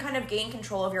that you can kind of gain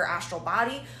control of your astral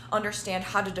body, understand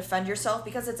how to defend yourself,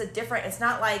 because it's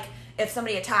not like if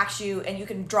somebody attacks you and you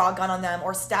can draw a gun on them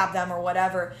or stab them or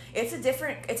whatever. It's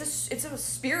a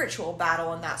spiritual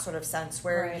battle in that sort of sense,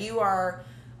 where right. you are,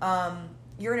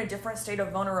 you're in a different state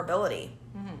of vulnerability.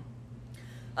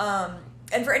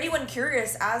 And for anyone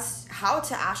curious as how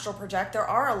to astral project, there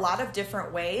are a lot of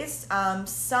different ways.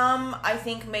 Some, I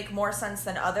think, make more sense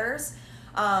than others.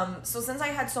 So since I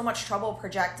had so much trouble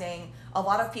projecting, a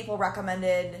lot of people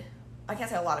recommended, I can't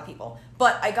say a lot of people,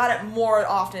 but I got it more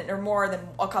often, or more than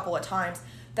a couple of times,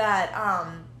 that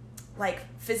like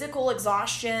physical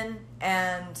exhaustion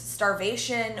and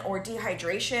starvation or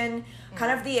dehydration,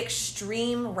 kind of the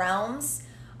extreme realms,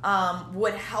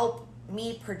 would help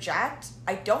me project.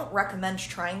 I don't recommend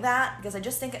trying that, because I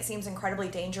just think it seems incredibly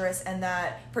dangerous, and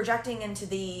that projecting into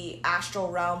the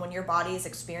astral realm when your body is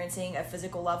experiencing a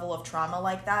physical level of trauma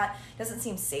like that doesn't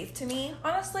seem safe to me.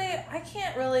 Honestly, I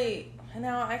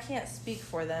can't speak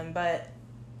for them, but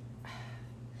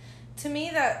to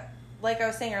me, that, like I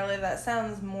was saying earlier, that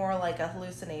sounds more like a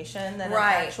hallucination than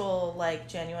right. an actual, like,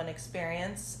 genuine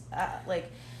experience.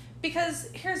 Because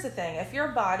here's the thing: if your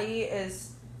body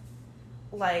is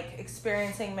like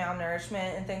experiencing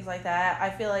malnourishment and things like that, I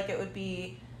feel like it would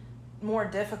be more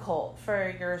difficult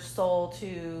for your soul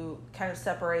to kind of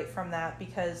separate from that,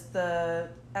 because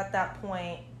at that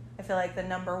point, I feel like the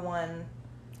number one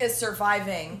is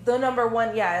surviving. The number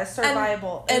one, is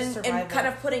survival. And kind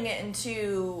of putting it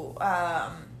into,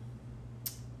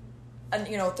 and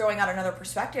you know, throwing out another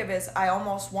perspective is, I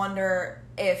almost wonder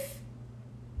if,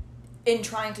 in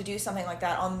trying to do something like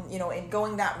that, in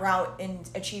going that route in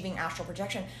achieving astral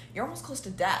projection, you're almost close to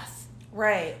death.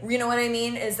 Right. You know what I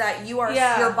mean? Is that your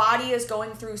body is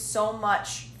going through so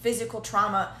much physical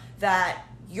trauma that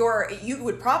you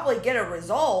would probably get a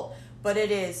result, but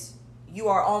you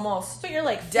are almost But you're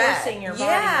like dead. Forcing your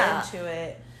body into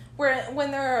it. When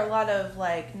there are a lot of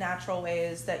like natural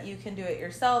ways that you can do it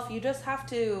yourself, you just have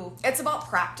to. It's about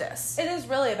practice. It is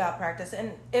really about practice.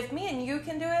 And if me and you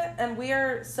can do it, and we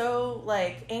are so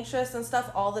like anxious and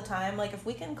stuff all the time, like if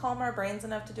we can calm our brains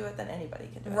enough to do it, then anybody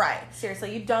can do it. Right.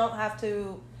 Seriously, you don't have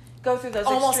to go through those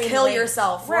almost extreme kill lengths.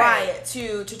 yourself, right?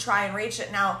 To try and reach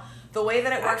it. Now, the way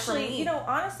that it works for me, you know,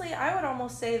 honestly, I would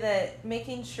almost say that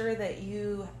making sure that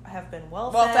you have been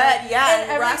well fed,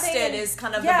 and rested is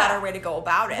kind of the better way to go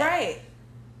about it. Right.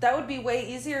 That would be way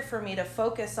easier for me to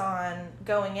focus on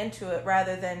going into it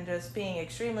rather than just being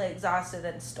extremely exhausted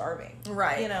and starving.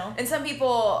 Right. You know? And some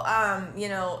people,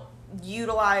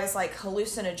 utilize like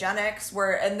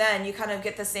hallucinogenics and then you kind of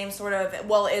get the same sort of,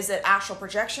 well, is it astral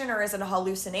projection or is it a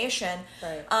hallucination?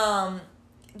 Right.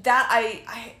 That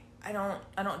I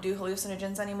don't do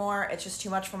hallucinogens anymore. It's just too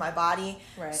much for my body.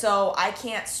 Right. So I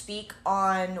can't speak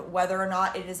on whether or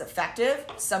not it is effective.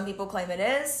 Some people claim it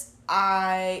is.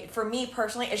 For me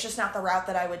personally, it's just not the route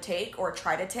that I would take or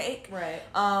try to take. Right.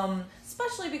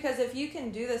 Especially because if you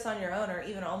can do this on your own, or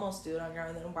even almost do it on your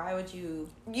own, then why would you?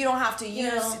 You don't have to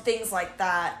use things like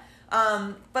that.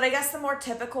 But I guess the more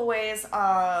typical ways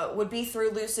would be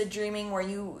through lucid dreaming, where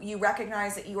you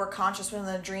recognize that you are conscious within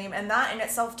the dream, and that in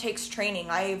itself takes training.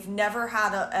 I've never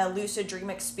had a lucid dream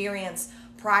experience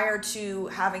prior to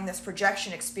having this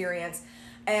projection experience,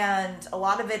 and a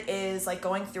lot of it is like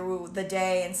going through the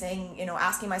day and saying,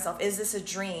 asking myself, is this a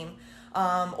dream?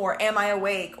 Or am I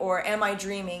awake? Or am I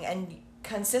dreaming? And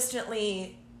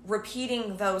consistently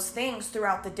repeating those things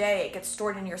throughout the day, it gets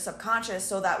stored in your subconscious,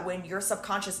 so that when your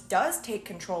subconscious does take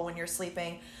control when you're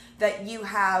sleeping, that you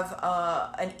have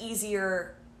an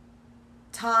easier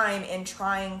time in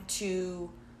trying to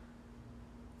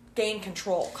gain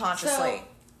control consciously.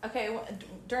 So,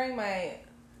 during my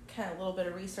kind of little bit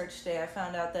of research today, I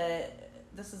found out that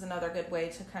this is another good way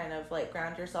to kind of like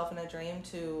ground yourself in a dream,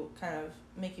 to kind of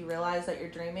make you realize that you're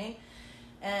dreaming,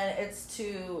 and it's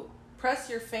to press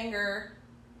your finger,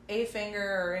 a finger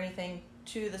or anything,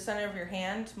 to the center of your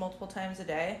hand multiple times a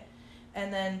day,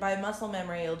 and then by muscle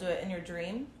memory you'll do it in your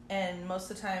dream, and most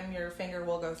of the time your finger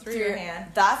will go through your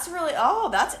hand. That's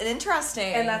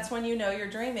interesting. And that's when you know you're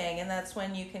dreaming, and that's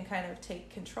when you can kind of take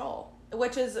control,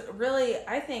 which is really,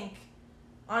 I think,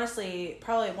 honestly,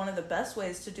 probably one of the best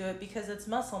ways to do it, because it's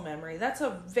muscle memory. That's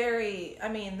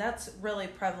that's really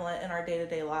prevalent in our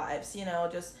day-to-day lives,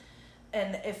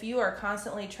 and if you are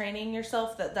constantly training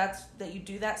yourself that you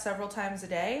do that several times a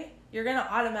day, you're going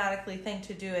to automatically think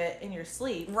to do it in your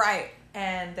sleep. Right.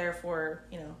 And therefore,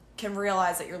 can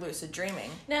realize that you're lucid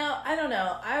dreaming. Now, I don't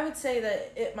know. I would say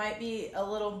that it might be a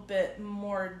little bit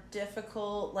more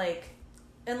difficult,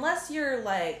 unless you're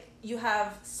you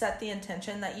have set the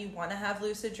intention that you want to have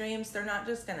lucid dreams, they're not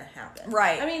just going to happen.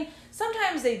 Right. I mean,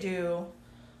 sometimes they do,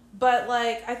 but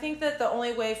I think that the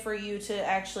only way for you to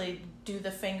actually do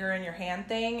the finger in your hand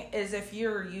thing is if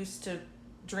you're used to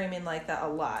dreaming like that a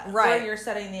lot. Right. Or you're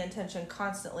setting the intention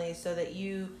constantly so that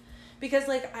you, because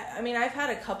I've had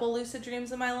a couple lucid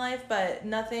dreams in my life, but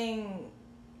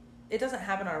it doesn't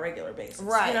happen on a regular basis.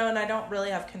 Right. And I don't really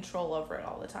have control over it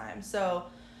all the time. So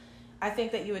I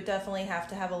think that you would definitely have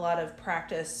to have a lot of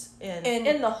practice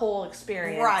in the whole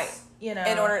experience. Right.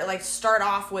 In order to start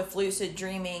off with lucid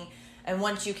dreaming, and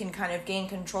once you can kind of gain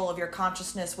control of your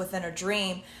consciousness within a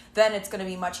dream, then it's going to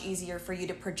be much easier for you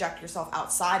to project yourself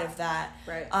outside of that.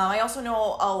 Right. I also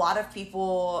know a lot of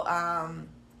people,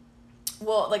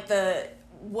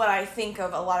 what I think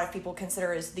of a lot of people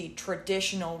consider is the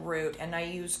traditional route, and I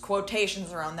use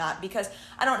quotations around that because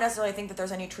I don't necessarily think that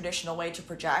there's any traditional way to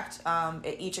project.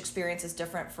 Each experience is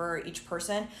different for each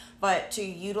person, but to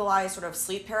utilize sort of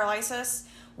sleep paralysis,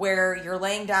 where you're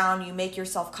laying down, you make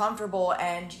yourself comfortable,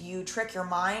 and you trick your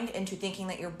mind into thinking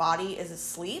that your body is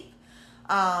asleep,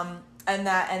 and in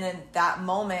that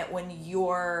moment when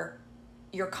your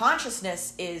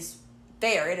consciousness is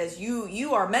there, it is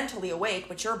you are mentally awake,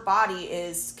 but your body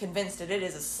is convinced that it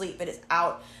is asleep, it is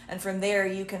out, and from there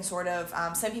you can sort of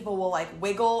some people will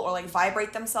wiggle or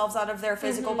vibrate themselves out of their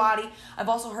physical body. I've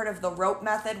also heard of the rope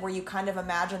method, where you kind of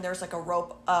imagine there's a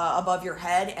rope above your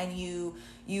head, and you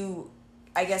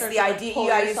I guess the idea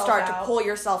you start to pull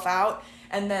yourself out,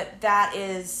 and that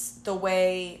is the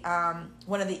way,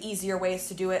 one of the easier ways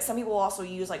to do it. Some people also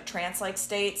use trance-like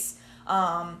states,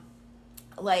 taking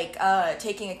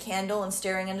a candle and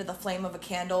staring into the flame of a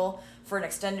candle for an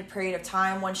extended period of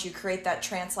time. Once you create that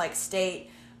trance-like state,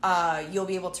 you'll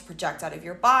be able to project out of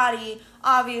your body.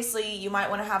 Obviously, you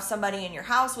might want to have somebody in your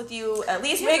house with you, at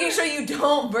least making sure you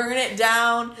don't burn it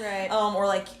down. Right.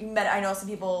 I know some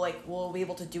people will be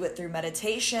able to do it through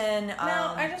meditation.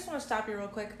 Now, I just want to stop you real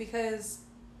quick, because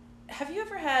have you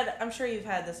ever had, I'm sure you've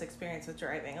had this experience with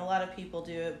driving. A lot of people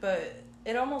do it, but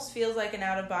it almost feels like an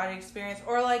out-of-body experience.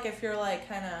 Or if you're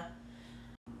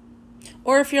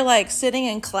if you're sitting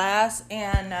in class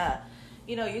and,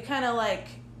 you kind of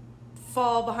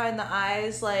fall behind the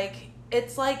eyes,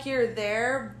 it's you're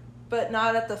there but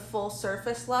not at the full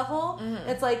surface level. Mm-hmm.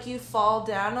 It's you fall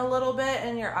down a little bit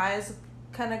and your eyes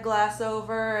kind of glass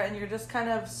over and you're just kind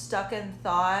of stuck in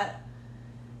thought,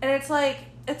 and it's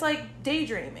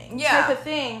daydreaming type of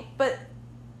thing. But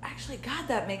actually, God,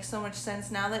 that makes so much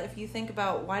sense now, that if you think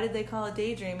about why did they call it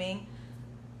daydreaming,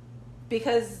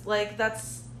 because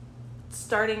that's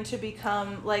starting to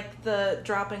become the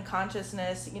drop in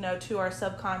consciousness, to our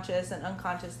subconscious and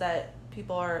unconscious, that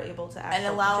people are able to actually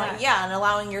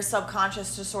allowing your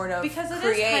subconscious to sort of, because it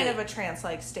create is kind of a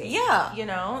trance-like state.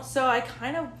 Yeah. So I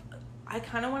kind of I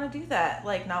kind of want to do that.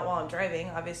 Like, not while I'm driving,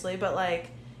 obviously, but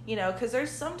like, you know, because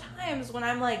there's sometimes when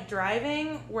I'm like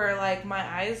driving where like my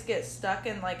eyes get stuck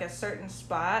in like a certain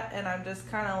spot and I'm just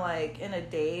kind of like in a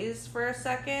daze for a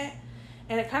second.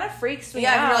 And it kind of freaks me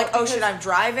out. Yeah, you're like, oh shit, I'm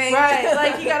driving. Right,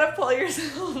 like you gotta pull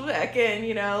yourself back in,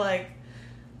 you know, like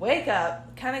wake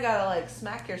up. Kind of gotta like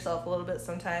smack yourself a little bit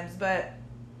sometimes, but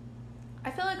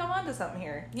I feel like I'm onto something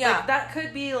here. Yeah. Like, that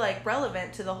could be like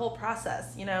relevant to the whole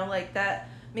process, you know, like that,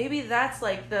 maybe that's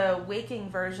like the waking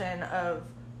version of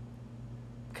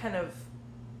kind of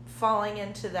falling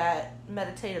into that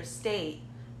meditative state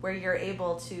where you're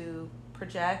able to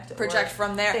project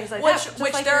from there, things like which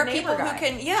like there are people who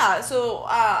can, so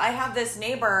I have this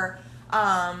neighbor,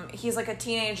 he's like a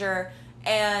teenager,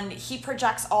 and he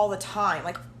projects all the time,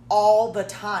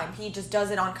 he just does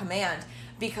it on command,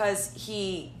 because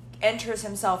he enters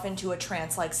himself into a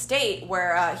trance-like state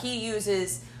where he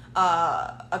uses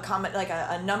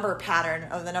a number pattern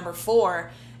of the number 4,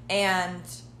 and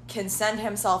can send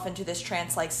himself into this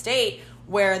trance-like state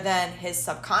where then his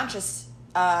subconscious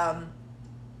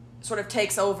sort of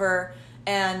takes over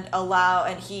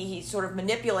and he sort of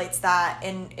manipulates that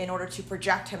in order to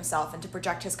project himself and to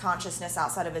project his consciousness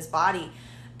outside of his body.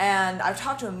 And I've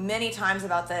talked to him many times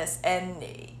about this, and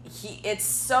it's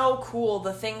so cool,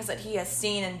 the things that he has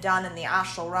seen and done in the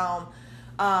astral realm,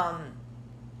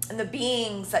 and the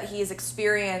beings that he has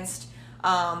experienced.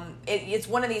 It's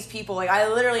one of these people, like I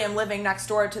literally am living next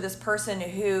door to this person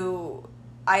who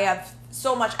I have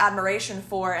so much admiration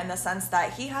for, in the sense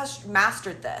that he has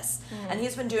mastered this, and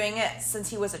he's been doing it since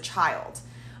he was a child.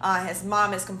 His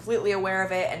mom is completely aware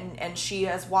of it, and she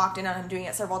has walked in on him doing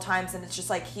it several times, and it's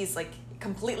just like he's like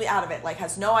completely out of it, like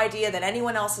has no idea that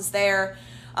anyone else is there.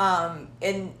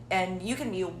 And you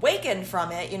can be awakened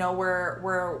from it, you know,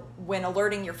 where when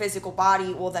alerting your physical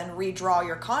body will then redraw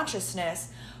your consciousness,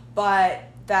 but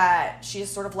that she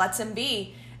just sort of lets him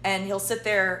be, and he'll sit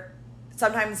there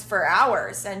sometimes for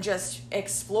hours and just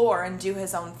explore and do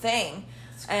his own thing.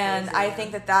 And I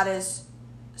think that is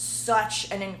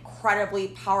such an incredibly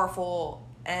powerful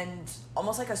and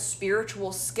almost like a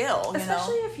spiritual skill,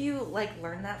 especially if you like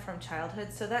learn that from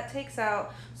childhood. So that takes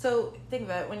out, so think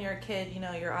about it, when you're a kid, you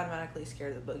know, you're automatically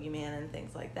scared of the boogeyman and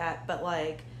things like that, but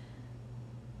like,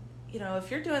 you know, if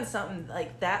you're doing something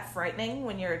like that frightening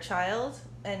when you're a child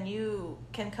and you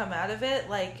can come out of it,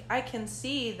 like I can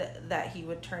see that he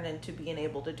would turn into being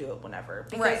able to do it whenever,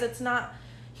 because it's not,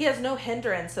 he has no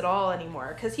hindrance at all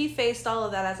anymore, because he faced all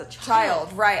of that as a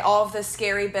child. Right, all of the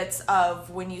scary bits of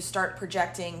when you start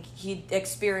projecting, he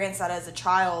experienced that as a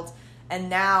child, and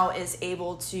now is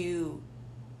able to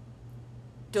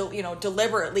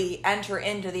deliberately enter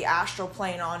into the astral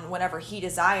plane on whenever he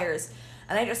desires.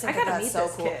 And I just think that's so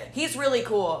cool. Kid. He's really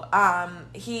cool.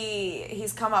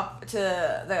 He's come up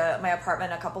to my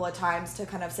apartment a couple of times to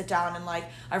kind of sit down, and like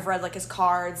I've read like his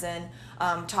cards and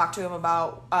talked to him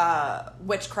about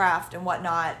witchcraft and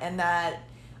whatnot, and that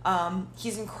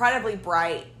he's incredibly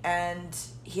bright, and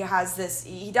he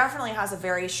definitely has a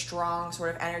very strong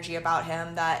sort of energy about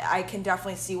him that I can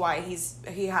definitely see why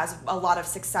he has a lot of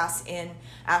success in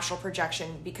astral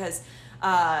projection, because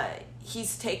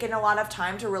he's taken a lot of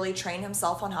time to really train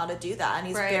himself on how to do that, and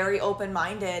he's very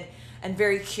open-minded and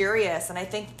very curious, and I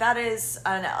think that is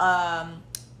an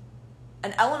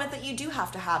element that you do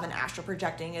have to have in astral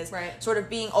projecting, is sort of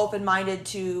being open-minded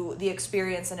to the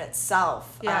experience in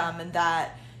itself, and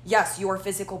that yes, your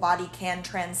physical body can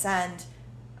transcend,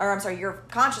 your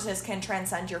consciousness can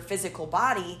transcend your physical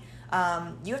body.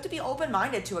 You have to be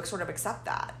open-minded to sort of accept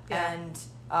that, and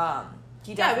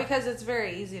because it's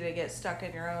very easy to get stuck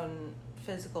in your own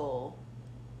physical,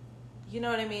 you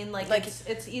know what I mean? Like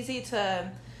it's easy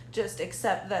to just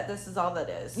accept that this is all that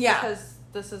is. Yeah. Because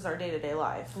this is our day-to-day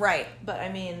life. Right. But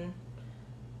I mean,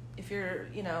 if you're,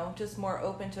 you know, just more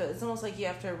open to it, it's almost like you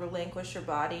have to relinquish your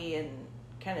body and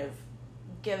kind of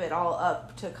give it all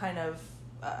up to kind of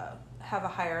have a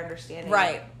higher understanding.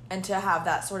 Right. And to have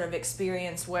that sort of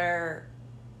experience where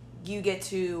you get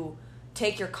to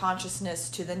take your consciousness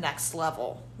to the next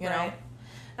level, you know?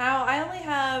 Now,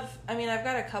 I've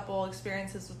got a couple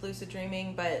experiences with lucid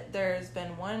dreaming, but there's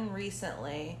been one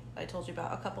recently, I told you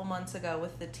about a couple months ago,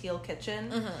 with the Teal Kitchen.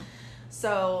 Mm-hmm.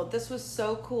 So this was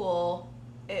so cool.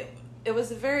 It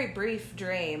was a very brief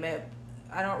dream.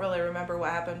 I don't really remember what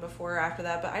happened before or after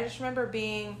that, but I just remember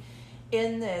being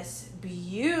in this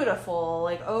beautiful,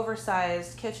 like,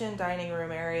 oversized kitchen dining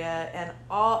room area, and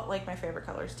all, like, my favorite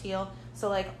color is teal. So,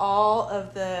 like, all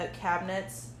of the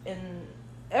cabinets in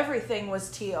everything was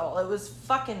teal. It was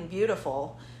fucking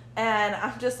beautiful. And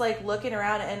I'm just, like, looking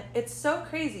around, and it's so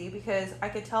crazy because I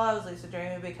could tell I was lucid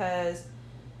dreaming, because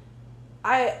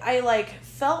I like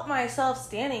felt myself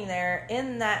standing there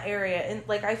in that area, and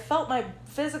like I felt my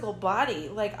physical body,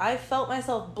 like I felt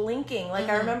myself blinking, like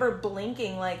I remember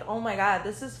blinking, like, oh my god,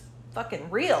 this is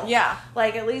fucking real. Yeah.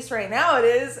 Like at least right now it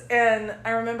is. And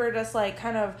I remember just like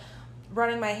kind of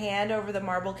running my hand over the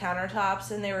marble countertops,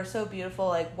 and they were so beautiful,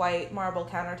 like white marble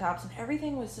countertops, and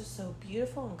everything was just so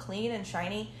beautiful and clean and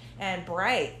shiny and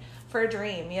bright for a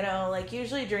dream, you know. Like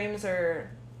usually dreams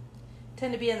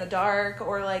tend to be in the dark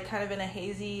or like kind of in a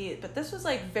hazy, but this was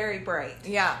like very bright.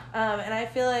 Yeah. And I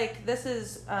feel like this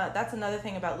is that's another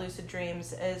thing about lucid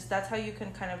dreams, is that's how you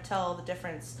can kind of tell the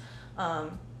difference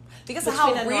because of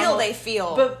how real they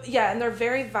feel. But yeah, and they're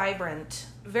very vibrant,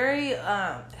 very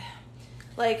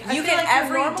like I you feel get like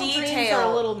every your normal dreams detail.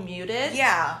 are a little muted.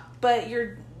 Yeah. But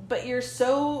you're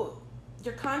so,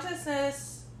 your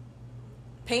consciousness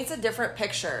paints a different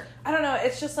picture. I don't know,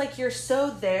 it's just like you're so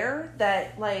there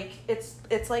that like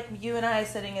it's like you and I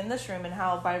sitting in this room and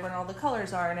how vibrant all the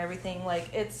colors are and everything.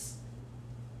 Like it's,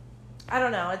 I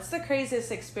don't know, it's the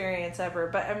craziest experience ever.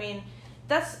 But I mean,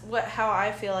 that's how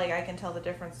I feel like I can tell the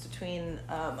difference between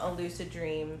a lucid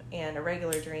dream and a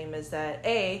regular dream, is that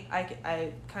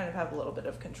I kind of have a little bit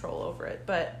of control over it,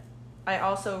 but I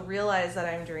also realize that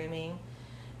I'm dreaming,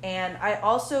 and I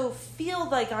also feel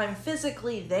like I'm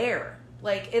physically there.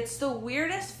 Like, it's the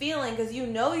weirdest feeling because you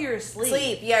know you're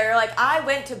asleep. Yeah, you're like, I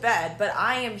went to bed, but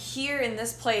I am here in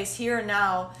this place, here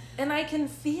now. And I can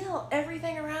feel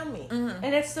everything around me. Mm-hmm.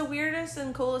 And it's the weirdest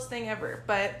and coolest thing ever.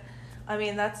 But, I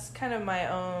mean, that's kind of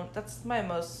that's my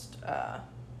most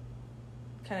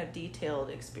kind of detailed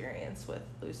experience with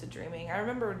lucid dreaming. I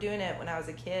remember doing it when I was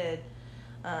a kid.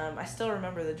 I still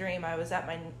remember the dream. I was at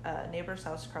my neighbor's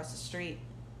house across the street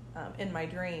in my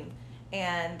dream.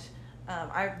 And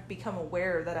I've become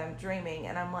aware that I'm dreaming,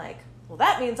 and I'm like, well,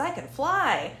 that means I can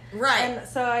fly. Right. And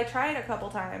so I tried a couple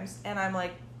times, and I'm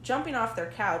like jumping off their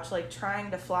couch, like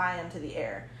trying to fly into the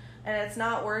air. And it's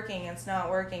not working.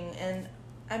 And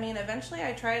I mean, eventually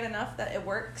I tried enough that it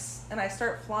works, and I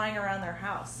start flying around their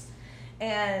house.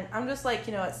 And I'm just like,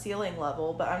 you know, at ceiling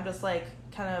level, but I'm just like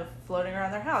kind of floating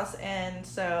around their house. And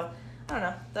so I don't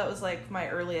know. That was like my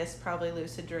earliest probably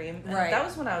lucid dream. And right. That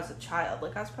was when I was a child.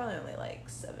 Like I was probably only like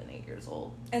 7-8 years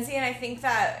old. And see, and I think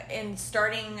that in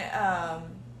starting at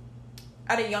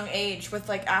a young age with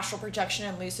like astral projection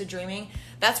and lucid dreaming,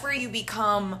 that's where you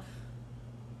become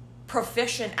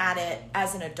proficient at it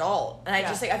as an adult. And I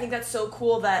just think, I think that's so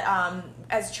cool that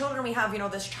as children we have, you know,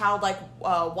 this childlike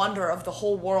wonder of the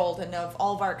whole world and of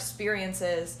all of our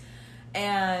experiences,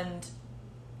 and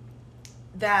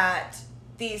that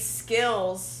these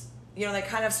skills, you know, they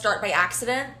kind of start by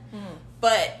accident,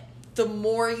 but the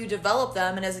more you develop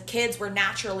them, and as kids we're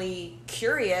naturally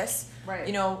curious, right?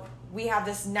 You know, we have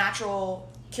this natural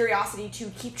curiosity to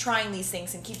keep trying these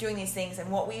things and keep doing these things,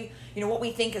 and what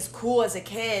we think is cool as a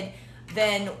kid,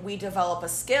 then we develop a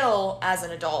skill as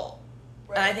an adult.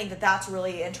 Right. And I think that that's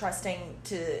really interesting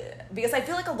because I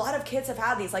feel like a lot of kids have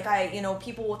had these, like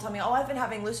people will tell me, oh, I've been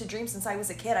having lucid dreams since I was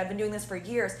a kid, I've been doing this for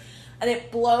years. And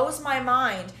it blows my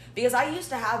mind because I used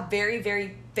to have very,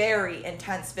 very, very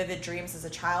intense, vivid dreams as a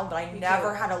child, but I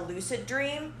never had a lucid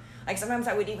dream. Like sometimes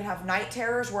I would even have night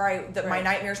terrors where my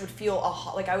nightmares would feel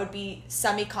like I would be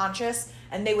semi-conscious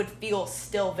and they would feel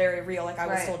still very real, like I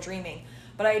was still dreaming.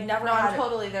 But I had never. No, I'm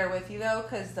totally there with you though,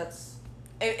 because that's.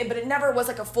 But it never was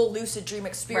like a full lucid dream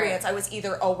experience. Right. I was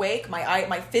either awake,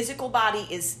 my physical body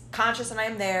is conscious and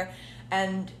I'm there,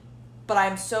 but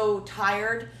I'm so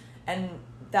tired and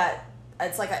that.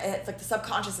 It's like the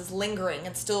subconscious is lingering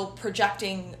and still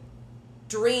projecting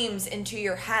dreams into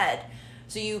your head.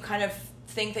 So you kind of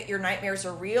think that your nightmares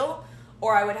are real.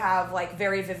 Or I would have like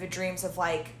very vivid dreams of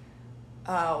like,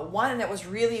 one that was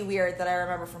really weird that I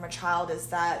remember from a child is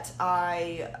that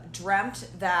I dreamt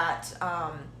that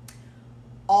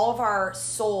all of our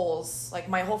souls, like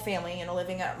my whole family, you know,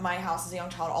 living at my house as a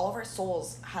young child, all of our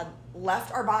souls had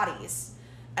left our bodies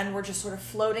and were just sort of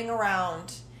floating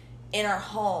around in our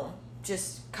home.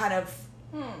 Just kind of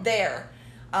there.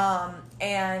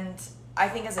 And I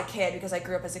think as a kid, because I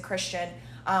grew up as a Christian,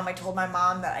 I told my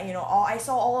mom that, you know, I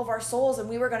saw all of our souls and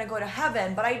we were going to go to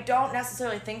heaven, but I don't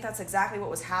necessarily think that's exactly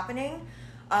what was happening.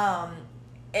 And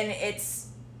it's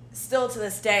still to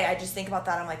this day, I just think about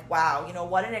that. I'm like, wow, you know,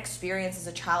 what an experience as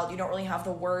a child. You don't really have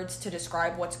the words to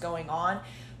describe what's going on,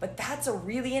 but that's a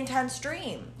really intense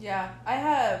dream. Yeah, I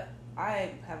have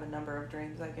a number of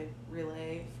dreams I could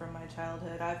relay from my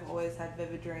childhood. I've always had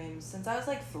vivid dreams since I was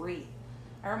like 3.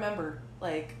 I remember,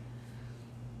 like,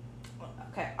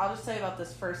 okay, I'll just tell you about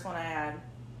this first one I had,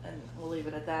 and we'll leave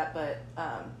it at that, but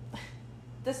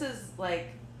this is, like,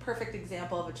 perfect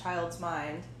example of a child's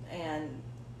mind, and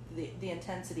the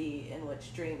intensity in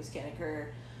which dreams can occur.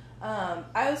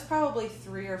 I was probably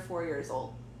 3 or 4 years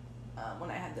old when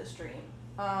I had this dream.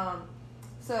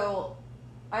 So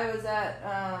I was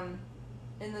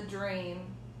in the dream.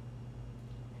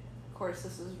 Of course,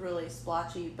 this is really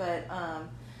splotchy, but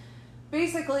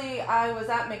basically, I was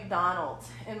at McDonald's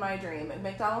in my dream, at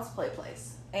McDonald's Play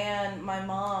Place, and my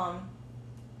mom,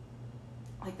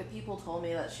 like, the people told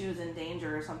me that she was in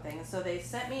danger or something, so they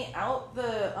sent me out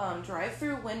the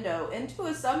drive-through window into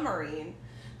a submarine,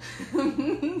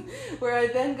 where I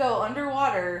then go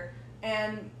underwater,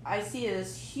 and I see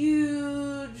this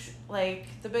huge,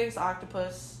 like, the biggest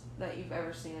octopus that you've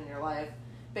ever seen in your life,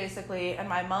 basically, and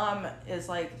my mom is,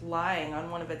 like, lying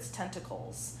on one of its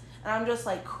tentacles. And I'm just,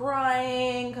 like,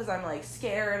 crying because I'm, like,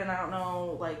 scared and I don't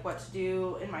know, like, what to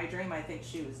do. In my dream, I think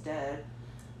she was dead.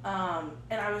 And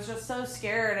I was just so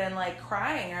scared and, like,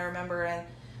 crying, I remember. And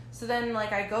so then,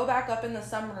 like, I go back up in the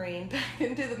submarine, back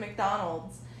into the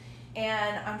McDonald's.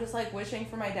 And I'm just, like, wishing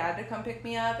for my dad to come pick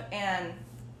me up. And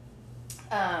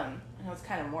it was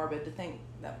kind of morbid to think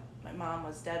that my mom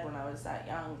was dead when I was that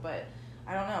young. But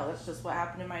I don't know. That's just what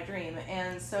happened in my dream.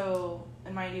 And so,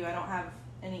 and mind you, I don't have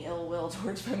any ill will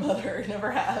towards my mother,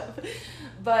 never have.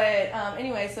 But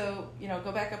anyway, so, you know,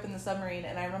 go back up in the submarine,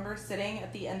 and I remember sitting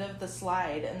at the end of the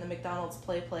slide in the McDonald's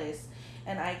Play Place,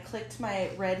 and I clicked my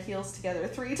red heels together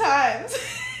 3 times,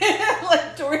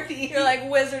 like Dorothy. You're like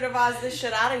Wizard of Oz this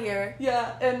shit out of here.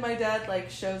 Yeah, and my dad,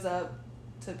 like, shows up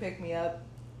to pick me up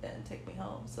and take me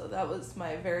home. So that was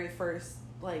my very first,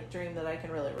 like, dream that I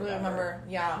can really remember.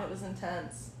 Yeah. And it was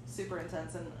intense. Super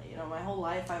intense, and you know, my whole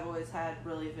life I've always had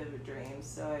really vivid dreams,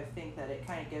 so I think that it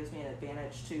kind of gives me an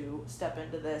advantage to step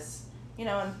into this, you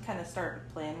know, and kind of start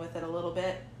playing with it a little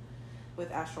bit with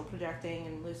astral projecting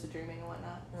and lucid dreaming and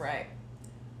whatnot. Right.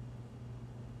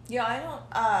 Yeah, I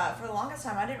don't, for the longest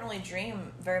time, I didn't really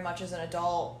dream very much as an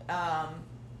adult.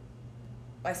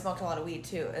 I smoked a lot of weed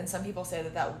too, and some people say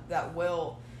that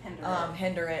will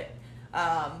hinder it.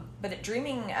 But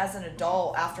dreaming as an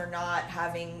adult after not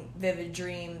having vivid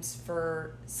dreams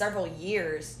for several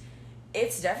years,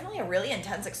 it's definitely a really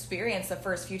intense experience the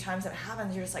first few times it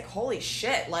happens. You're just like, holy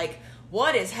shit, like,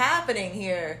 what is happening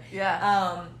here?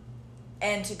 Yeah.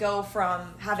 And to go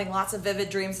from having lots of vivid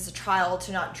dreams as a child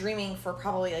to not dreaming for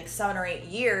probably like 7 or 8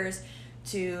 years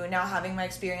to now having my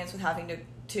experience with having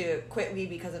to quit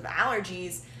weed because of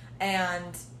allergies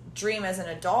and dream as an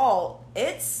adult,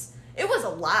 it was a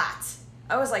lot.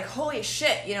 I was like, holy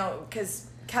shit, you know, because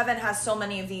Kevin has so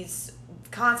many of these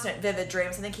constant vivid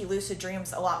dreams. I think he lucid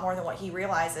dreams a lot more than what he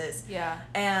realizes. Yeah.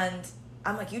 And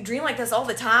I'm like, you dream like this all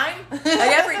the time? Like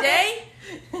every day?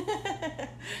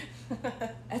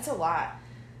 It's a lot.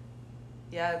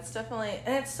 Yeah, it's definitely,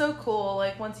 and it's so cool,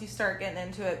 like, once you start getting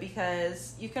into it,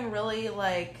 because you can really,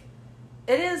 like,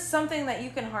 it is something that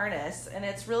you can harness, and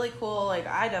it's really cool. Like,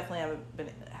 I definitely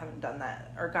haven't done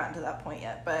that or gotten to that point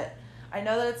yet, but I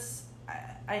know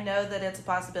that it's a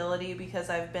possibility because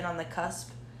I've been on the cusp,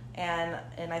 and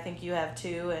I think you have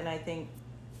too, and I think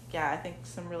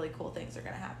some really cool things are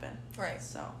going to happen. Right.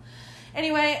 So,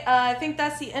 anyway, I think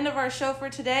that's the end of our show for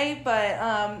today,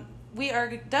 but we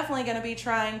are definitely going to be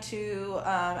trying to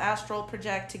astral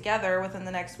project together within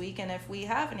the next week, and if we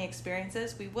have any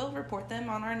experiences, we will report them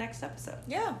on our next episode.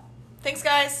 Yeah. Thanks,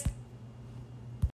 guys.